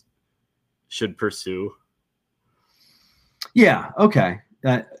this should pursue? Yeah. Okay.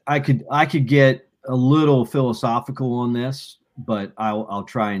 I could get a little philosophical on this, but I'll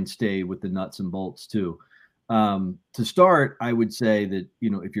try and stay with the nuts and bolts too. To start, I would say that,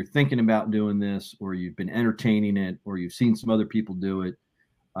 if you're thinking about doing this, or you've been entertaining it, or you've seen some other people do it,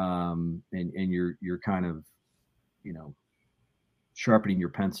 and you're kind of, sharpening your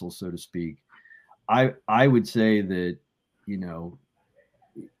pencil, so to speak, I would say that,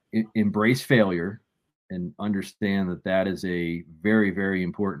 embrace failure and understand that is a very, very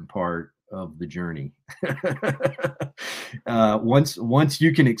important part of the journey. Once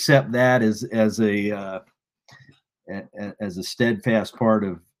you can accept that as a steadfast part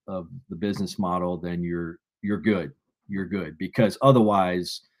of the business model, then you're good. You're good, because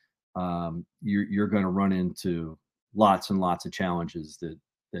otherwise you're going to run into lots and lots of challenges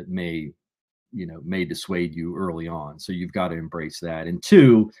that may dissuade you early on. So you've got to embrace that. And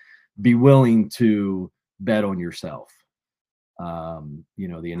two, be willing to bet on yourself.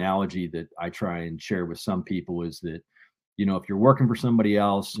 The analogy that I try and share with some people is that, if you're working for somebody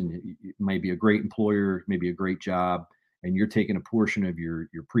else and it may be a great employer, maybe a great job, and you're taking a portion of your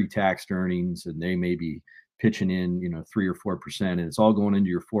pre-tax earnings, and they may be pitching in, 3 or 4%, and it's all going into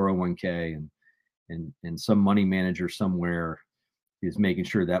your 401k, and some money manager somewhere is making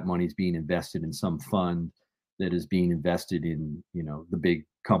sure that money's being invested in some fund that is being invested in, the big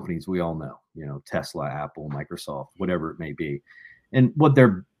companies we all know, Tesla, Apple, Microsoft, whatever it may be. And what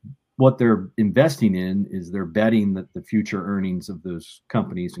they're investing in is they're betting that the future earnings of those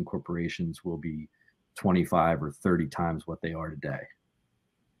companies and corporations will be 25 or 30 times what they are today.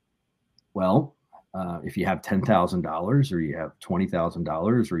 Well, if you have $10,000 or you have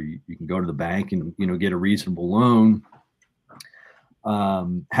 $20,000, or you can go to the bank and, get a reasonable loan,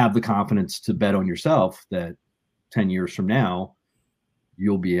 have the confidence to bet on yourself that 10 years from now,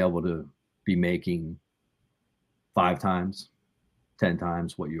 you'll be able to be making 5 times, 10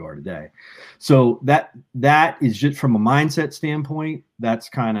 times what you are today. So that is just from a mindset standpoint, that's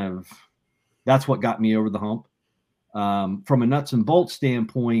kind of that's what got me over the hump. From a nuts and bolts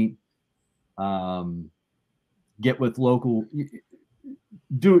standpoint, get with local,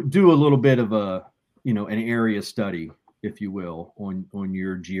 do a little bit of a, an area study, if you will, on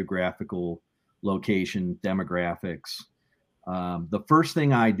your geographical location, demographics. The first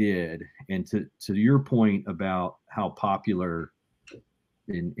thing I did, and to your point about how popular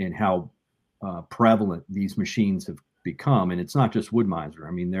and how prevalent these machines have become, and it's not just Wood-Mizer.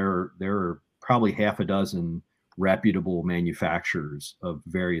 I mean, there are probably half a dozen reputable manufacturers of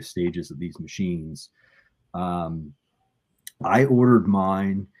various stages of these machines. I ordered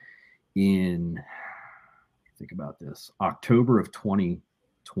mine in, think about this, October of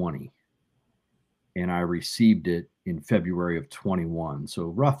 2020, and I received it in February of 21. So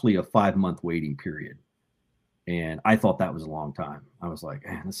roughly a 5-month waiting period. And I thought that was a long time. I was like,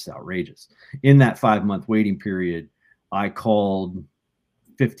 man, this is outrageous. In that 5-month waiting period, I called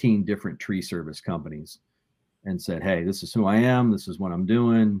 15 different tree service companies and said, hey, this is who I am. This is what I'm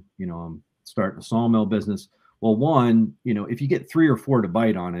doing. I'm starting a sawmill business. Well, one, if you get 3 or 4 to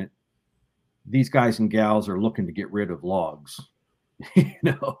bite on it, these guys and gals are looking to get rid of logs,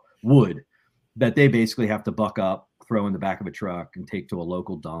 wood that they basically have to buck up, throw in the back of a truck and take to a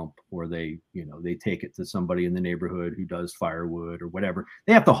local dump, or they take it to somebody in the neighborhood who does firewood or whatever.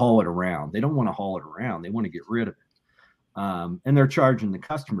 They have to haul it around. They don't want to haul it around. They want to get rid of it. And they're charging the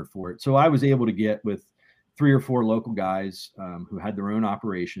customer for it. So I was able to get with 3 or 4 local guys who had their own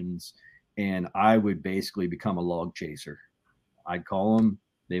operations, and I would basically become a log chaser. I'd call them.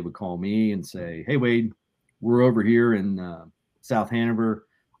 They would call me and say, hey, Wade, we're over here in South Hanover.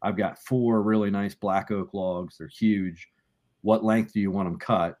 I've got 4 really nice black oak logs. They're huge. What length do you want them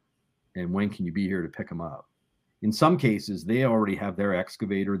cut? And when can you be here to pick them up? In some cases, they already have their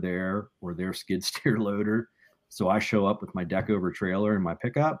excavator there or their skid steer loader. So I show up with my deck over trailer and my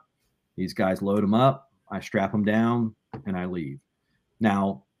pickup. These guys load them up. I strap them down and I leave.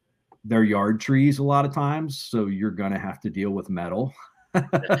 Now, they're yard trees a lot of times, so you're going to have to deal with metal,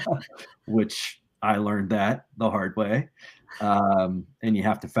 which I learned that the hard way. And you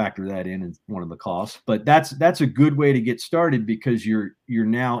have to factor that in as one of the costs. But that's a good way to get started, because you're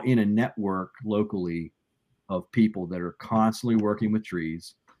now in a network locally of people that are constantly working with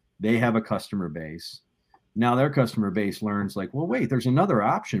trees. They have a customer base. Now their customer base learns, like, well, wait, there's another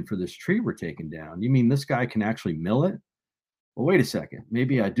option for this tree we're taking down. You mean this guy can actually mill it? Well, wait a second.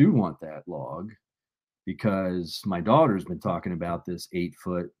 Maybe I do want that log, because my daughter's been talking about this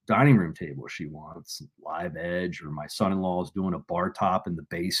 8-foot dining room table she wants, live edge, or my son-in-law is doing a bar top in the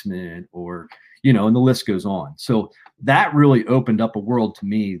basement, or, and the list goes on. So that really opened up a world to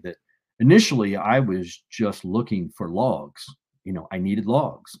me that initially I was just looking for logs. I needed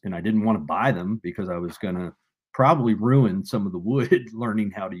logs, and I didn't want to buy them because I was going to probably ruin some of the wood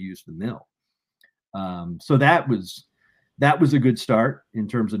learning how to use the mill. So that was a good start in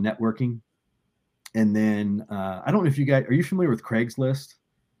terms of networking. And then I don't know if you guys, are you familiar with Craigslist?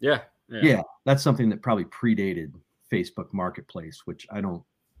 Yeah. That's something that probably predated Facebook Marketplace, which I've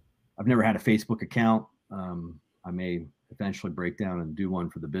never had a Facebook account. I may eventually break down and do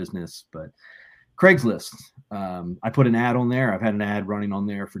one for the business, but Craigslist, I put an ad on there. I've had an ad running on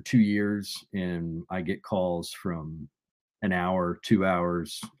there for 2 years, and I get calls from an hour, 2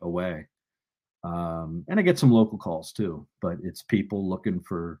 hours away. And I get some local calls too, but it's people looking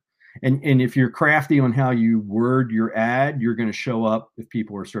for, and if you're crafty on how you word your ad, you're going to show up. If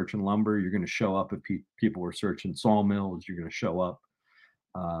people are searching lumber, you're going to show up. If people are searching sawmills, you're going to show up.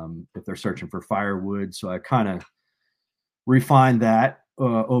 If they're searching for firewood. So I kind of refined that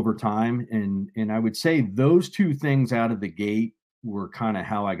over time. And I would say those 2 things out of the gate were kind of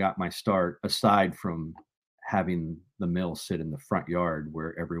how I got my start, aside from having the mill sit in the front yard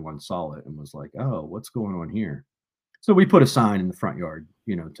where everyone saw it and was like, oh, what's going on here? So we put a sign in the front yard,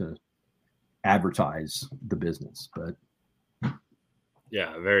 to advertise the business. But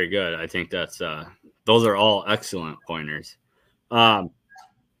yeah, very good. I think that's those are all excellent pointers. As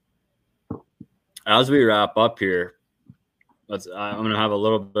we wrap up here, I'm going to have a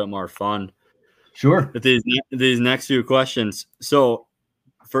little bit more fun. Sure. With these next few questions. So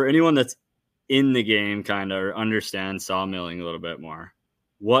for anyone that's in the game, kind of understands sawmilling a little bit more,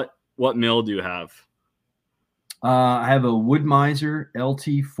 what mill do you have? I have a Wood-Mizer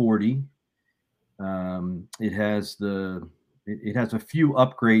LT40. It has a few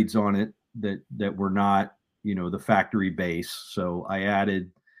upgrades on it that were not, the factory base. So I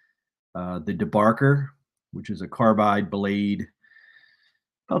added the debarker, which is a carbide blade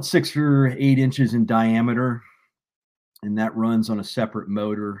about 6 or 8 inches in diameter, and that runs on a separate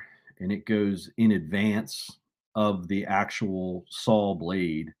motor, and it goes in advance of the actual saw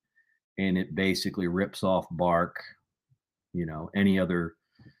blade. and it basically rips off bark, any other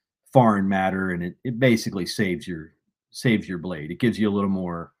foreign matter, and it basically saves your blade. It gives you a little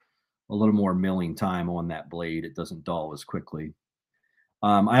more milling time on that blade. It doesn't dull as quickly.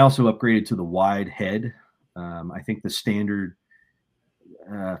 I also upgraded to the wide head. I think the standard,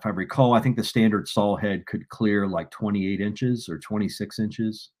 if I recall, I think the standard saw head could clear like 28 inches or 26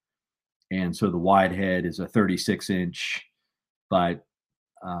 inches. And so the wide head is a 36-inch, but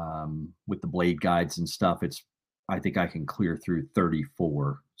with the blade guides and stuff, I think I can clear through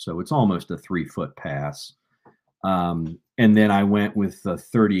 34. So it's almost a 3-foot pass. And then I went with a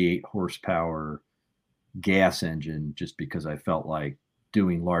 38 horsepower gas engine just because I felt like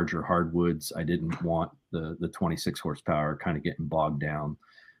doing larger hardwoods. I didn't want the 26 horsepower kind of getting bogged down.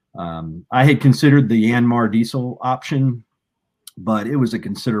 I had considered the Yanmar diesel option, but it was a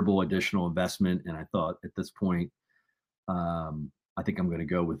considerable additional investment. And I thought at this point, I think I'm going to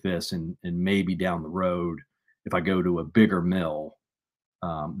go with this, and maybe down the road, if I go to a bigger mill,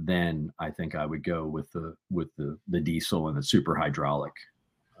 then I think I would go with the diesel and the super hydraulic,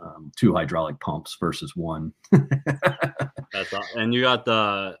 2 hydraulic pumps versus 1. And you got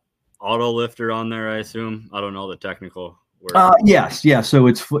the auto lifter on there, I assume. I don't know the technical word. Yes, yeah. So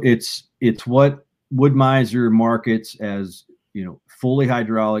it's what Wood-Mizer markets as, fully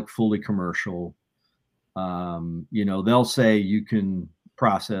hydraulic, fully commercial. They'll say you can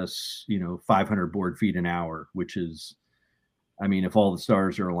process, 500 board feet an hour, which is, if all the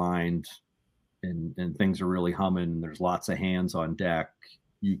stars are aligned and things are really humming, there's lots of hands on deck,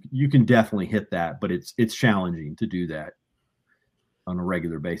 you can definitely hit that, but it's challenging to do that on a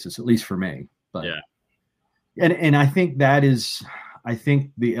regular basis, at least for me. But yeah. And I think I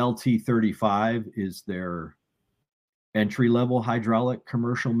think the LT35 is their entry level hydraulic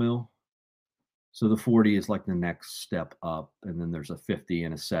commercial mill. So the 40 is like the next step up, and then there's a 50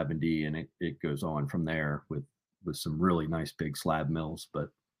 and a 70, and it goes on from there with some really nice big slab mills. But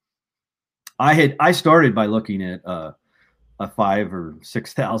I started by looking at a $5,000 or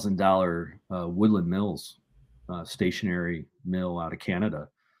 $6,000 Woodland Mills stationary mill out of Canada,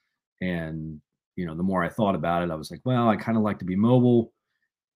 and the more I thought about it, I was like, well, I kind of like to be mobile.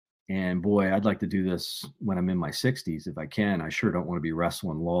 And boy, I'd like to do this when I'm in my 60s if I can. I sure don't want to be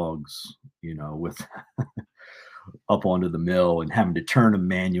wrestling logs, with up onto the mill and having to turn them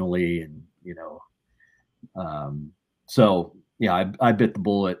manually. And, so yeah, I bit the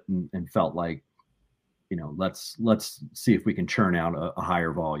bullet and felt like, let's see if we can churn out a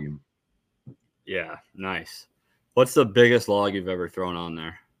higher volume. Yeah, nice. What's the biggest log you've ever thrown on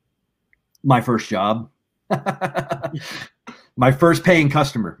there? My first job. My first paying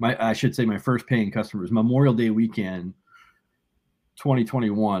customer, my first paying customer was Memorial Day weekend,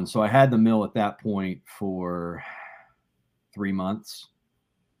 2021. So I had the mill at that point for 3 months.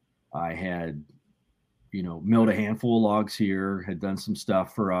 I had, milled a handful of logs here, had done some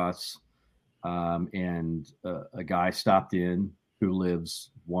stuff for us. And a guy stopped in who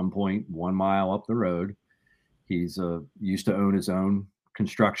lives 1.1 mile up the road. He's used to own his own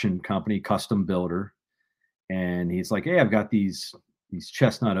construction company, custom builder. And he's like, hey, I've got these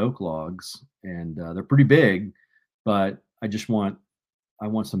chestnut oak logs, and they're pretty big, but I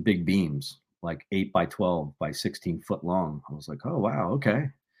want some big beams, like 8 by 12 by 16 foot long. I was like, oh, wow. Okay.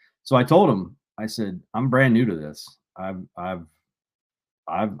 So I told him, I said, I'm brand new to this. I've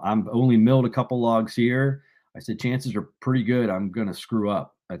only milled a couple logs here. I said, chances are pretty good I'm going to screw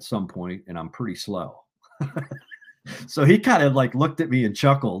up at some point, and I'm pretty slow. So he kind of like looked at me and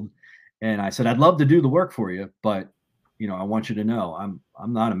chuckled. And I said, I'd love to do the work for you, but I want you to know I'm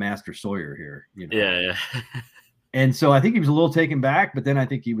not a master sawyer here. Yeah. And so I think he was a little taken back, but then I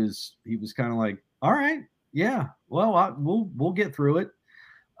think he was kind of like, all right, yeah, well, we'll get through it.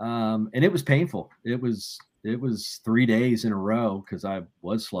 And it was painful. It was 3 days in a row because I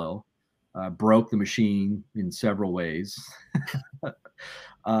was slow. Broke the machine in several ways.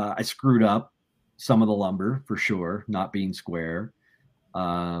 I screwed up some of the lumber for sure, not being square.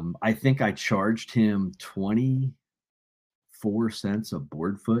 I think I charged him 24 cents a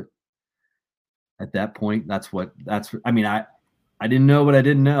board foot at that point. I didn't know what I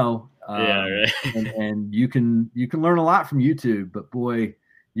didn't know. Yeah, right. and you can learn a lot from YouTube, but boy,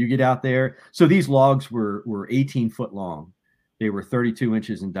 you get out there. So these logs were 18 foot long. They were 32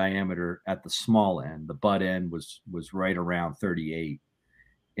 inches in diameter at the small end. The butt end was right around 38.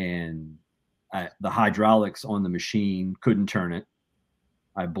 And the hydraulics on the machine couldn't turn it.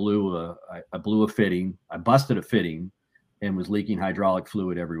 I blew a fitting. I busted a fitting and was leaking hydraulic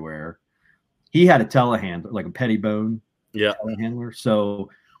fluid everywhere. He had a telehandler, like a pettibone telehandler. So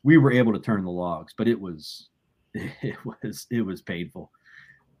we were able to turn the logs, but it was painful.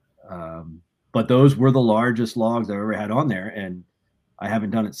 But those were the largest logs I've ever had on there, and I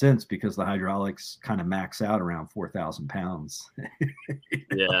haven't done it since because the hydraulics kind of max out around 4,000 pounds.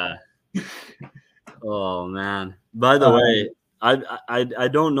 Yeah. Oh man. By the way, I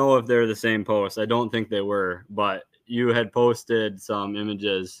don't know if they're the same post. I don't think they were, but you had posted some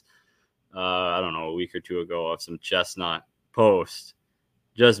images, I don't know, a week or two ago of some chestnut posts.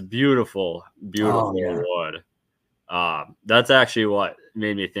 Just beautiful, beautiful wood. That's actually what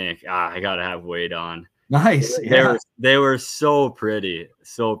made me think, I gotta have Wade on. Nice. They were so pretty,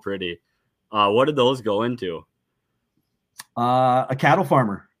 so pretty. What did those go into? A cattle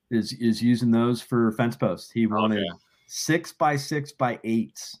farmer is using those for fence posts. He wanted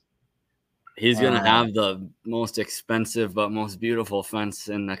 6x6x8s. He's gonna have the most expensive but most beautiful fence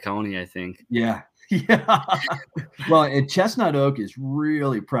in the county, I think. Yeah. Well, chestnut oak is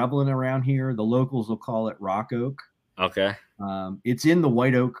really prevalent around here. The locals will call it rock oak. Okay. It's in the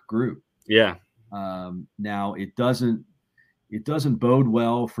white oak group. Yeah. Now it doesn't bode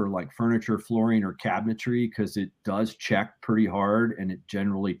well for like furniture, flooring, or cabinetry because it does check pretty hard, and it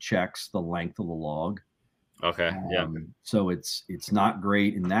generally checks the length of the log. Okay. Yeah. So it's not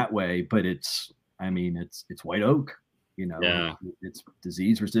great in that way, but it's white oak. It's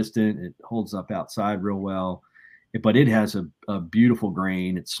disease resistant. It holds up outside real well, but it has a beautiful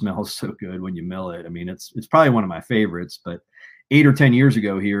grain. It smells so good when you mill it. I mean, it's probably one of my favorites. But 8 or 10 years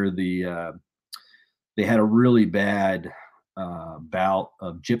ago here, they had a really bad bout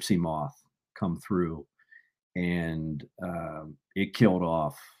of gypsy moth come through, and it killed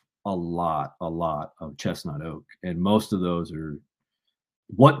off a lot of chestnut oak, and most of those are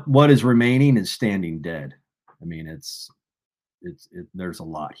what is remaining is standing dead. I mean, there's a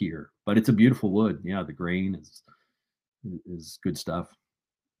lot here, but it's a beautiful wood. Yeah, the grain is good stuff.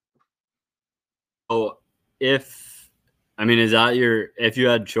 Oh, if you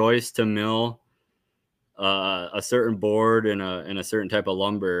had choice to mill a certain board in a certain type of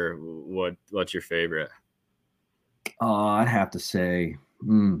lumber, what's your favorite? I'd have to say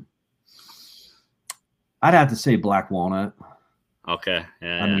black walnut. Okay.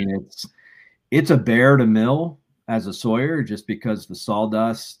 Yeah. I mean, it's a bear to mill as a sawyer just because the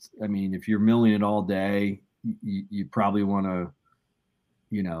sawdust. I mean, if you're milling it all day, you probably want to,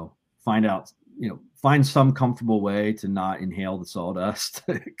 find some comfortable way to not inhale the sawdust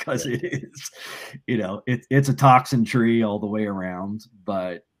because it is, it's a toxin tree all the way around,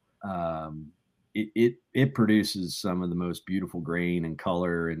 but it produces some of the most beautiful grain and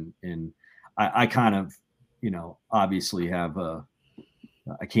color, and I kind of, obviously have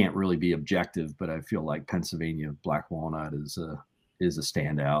I can't really be objective, but I feel like Pennsylvania black walnut is a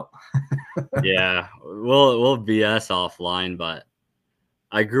standout. Yeah, we'll BS offline, but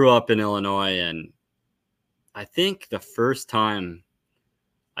I grew up in Illinois, and I think the first time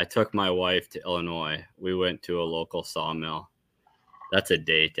I took my wife to Illinois, we went to a local sawmill. That's a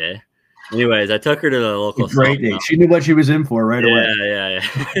date, eh? Anyways, I took her to the local sawmill. She knew what she was in for right away.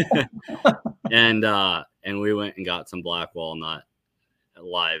 Yeah. And we went and got some black walnut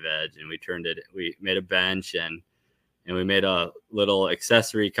live edge, and we made a bench, and we made a little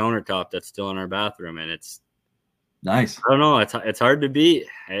accessory countertop that's still in our bathroom, and it's nice. I don't know, it's hard to beat.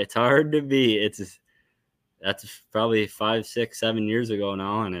 That's probably 5, 6, 7 years ago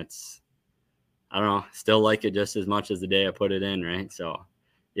now, and I don't know, still like it just as much as the day I put it in, right? So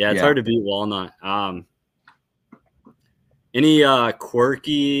yeah, it's hard to beat walnut. Any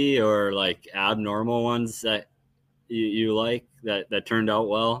quirky or like abnormal ones that you like that turned out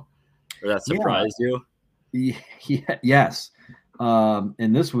well or that surprised you? Yeah, yes.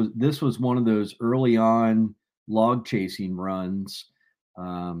 And this was one of those early on log chasing runs.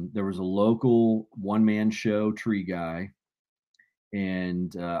 There was a local one-man show tree guy,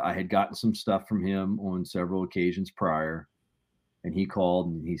 and I had gotten some stuff from him on several occasions prior, and he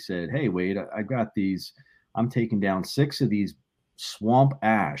called and he said, "Hey, Wade, I got these. I'm taking down 6 of these swamp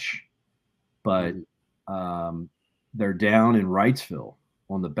ash, but they're down in Wrightsville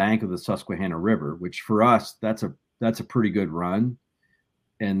on the bank of the Susquehanna River, which for us, that's a pretty good run.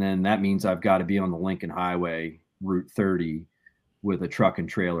 And then that means I've got to be on the Lincoln Highway, Route 30, with a truck and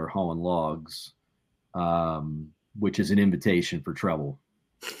trailer hauling logs, which is an invitation for trouble."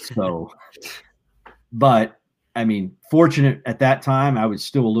 So, but I mean, fortunate at that time, I was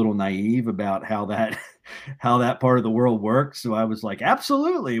still a little naive about how that part of the world works. So I was like,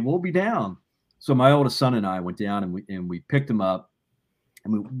 absolutely, we'll be down. So my oldest son and I went down, and we picked them up,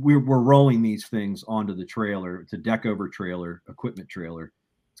 and we're rolling these things onto the trailer. It's a deck over trailer, equipment trailer.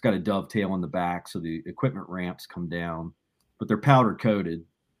 It's got a dovetail on the back, so the equipment ramps come down, but they're powder coated.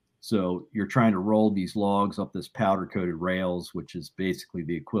 So you're trying to roll these logs up this powder coated rails, which is basically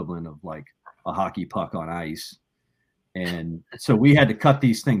the equivalent of like a hockey puck on ice. And so we had to cut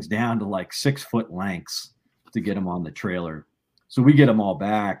these things down to like 6-foot lengths to get them on the trailer. So we get them all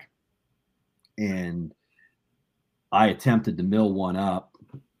back, and I attempted to mill one up,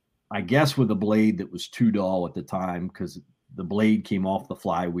 I guess with a blade that was too dull at the time, because the blade came off the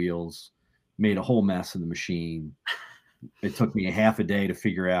flywheels, made a whole mess of the machine. It took me a half a day to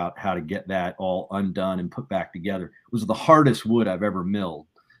figure out how to get that all undone and put back together. It was the hardest wood I've ever milled,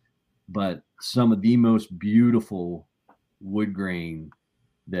 but some of the most beautiful wood grain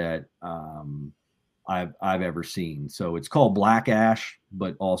that I've ever seen. So it's called black ash,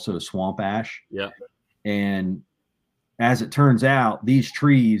 but also swamp ash. Yeah. And as it turns out, these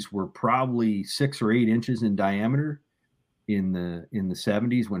trees were probably 6 or 8 inches in diameter in the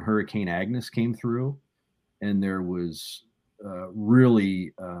 70s when Hurricane Agnes came through, and there was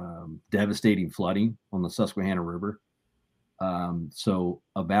really devastating flooding on the Susquehanna River. So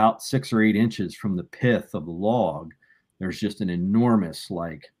about 6 or 8 inches from the pith of the log, there's just an enormous,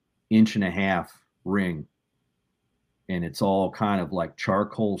 like 1.5-inch ring, and it's all kind of like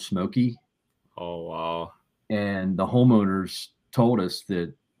charcoal smoky. Oh, wow. And the homeowners told us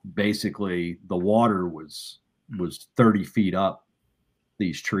that basically the water was 30 feet up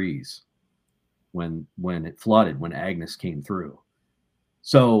these trees when it flooded, when Agnes came through.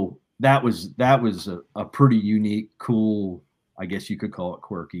 So that was a pretty unique, cool, I guess you could call it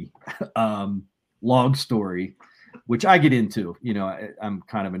quirky, log story, which I get into. You know, I'm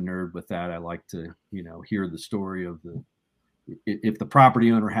kind of a nerd with that. I like to, you know, hear the story of if the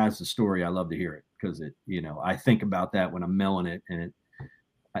property owner has the story, I love to hear it, because it, you know, I think about that when I'm milling it, and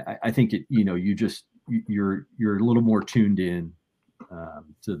I think it, you know, you're a little more tuned in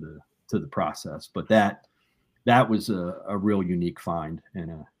to the process. But that was a real unique find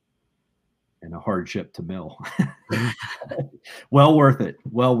and a hardship to mill. Well worth it.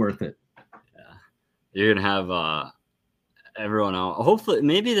 Yeah. You're gonna have everyone out. Hopefully,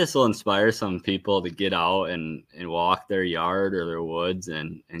 maybe this will inspire some people to get out and walk their yard or their woods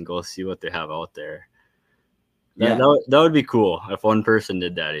and go see what they have out there. That would be cool if one person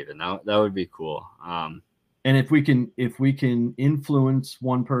did that. Even that would be cool. And if we can influence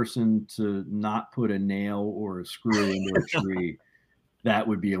one person to not put a nail or a screw into a tree, that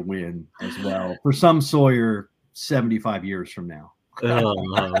would be a win as well for some Sawyer 75 years from now.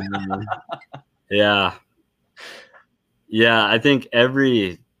 Yeah. Yeah, I think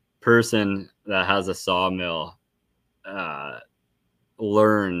every person that has a sawmill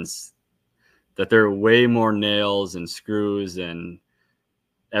learns that there are way more nails and screws and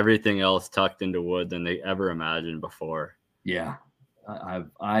everything else tucked into wood than they ever imagined before. Yeah,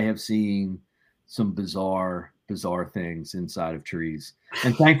 I have seen some bizarre things inside of trees,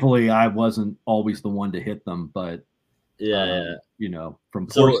 and thankfully I wasn't always the one to hit them. But yeah. You know, from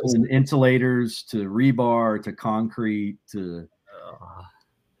porcelain insulators to rebar to concrete to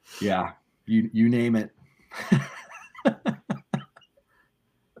yeah, you name it.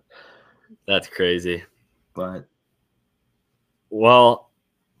 That's crazy. But well,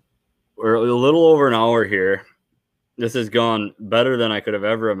 we're a little over an hour here. This has gone better than I could have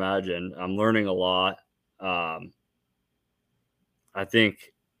ever imagined. I'm learning a lot. I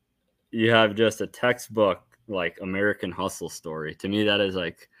think you have just a textbook like American hustle story. To me, that is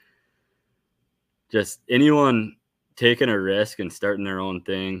like just anyone taking a risk and starting their own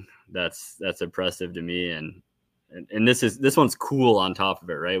thing. That's impressive to me. And this one's cool on top of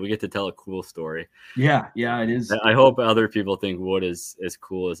it, right? We get to tell a cool story. Yeah, it is. I hope other people think wood is as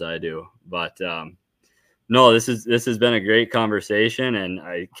cool as I do. But no, this has been a great conversation, and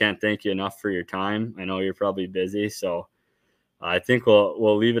I can't thank you enough for your time. I know you're probably busy, so I think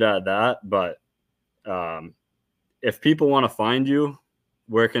we'll leave it at that. But if people want to find you,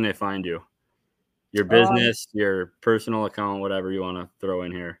 where can they find you? Your business, your personal account, whatever you want to throw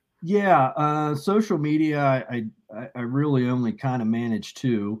in here. Yeah, social media, I really only kind of manage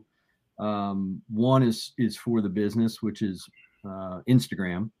two. One is for the business, which is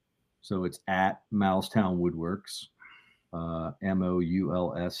Instagram. So it's at Moulstown Woodworks,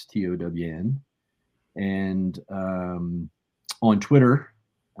 MOULSTOWN. And on Twitter,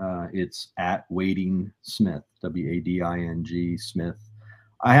 it's at Wading Smith, WADING Smith.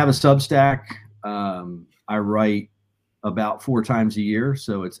 I have a Substack. I write about 4 times a year,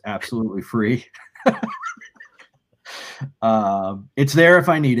 so it's absolutely free. It's there if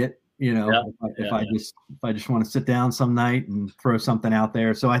I need it, you know. If I just want to sit down some night and throw something out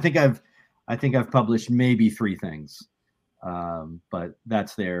there. So I think I've published maybe 3 things, but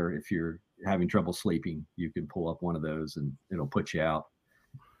that's there. If you're having trouble sleeping, you can pull up one of those and it'll put you out.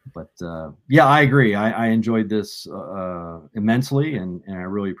 But yeah, I agree. I enjoyed this immensely, and I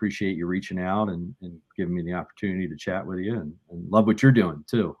really appreciate you reaching out and giving me the opportunity to chat with you, and love what you're doing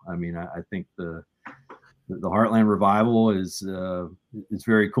too. I mean, I think the Heartland Revival is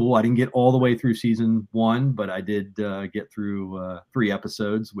very cool. I didn't get all the way through season 1, but I did get through 3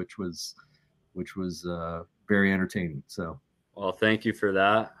 episodes, which was very entertaining. So, well, thank you for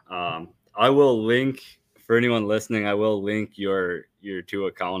that. I will link, for anyone listening, I will link your 2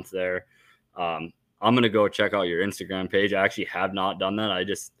 accounts there. I'm gonna go check out your Instagram page. I actually have not done that. I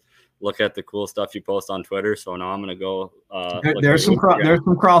just look at the cool stuff you post on Twitter. So now I'm gonna go. There's some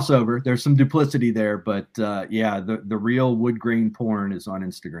crossover. There's some duplicity there, but yeah, the real wood grain porn is on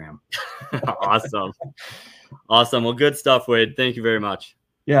Instagram. Awesome. Well, good stuff, Wade. Thank you very much.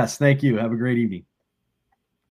 Yes, thank you. Have a great evening.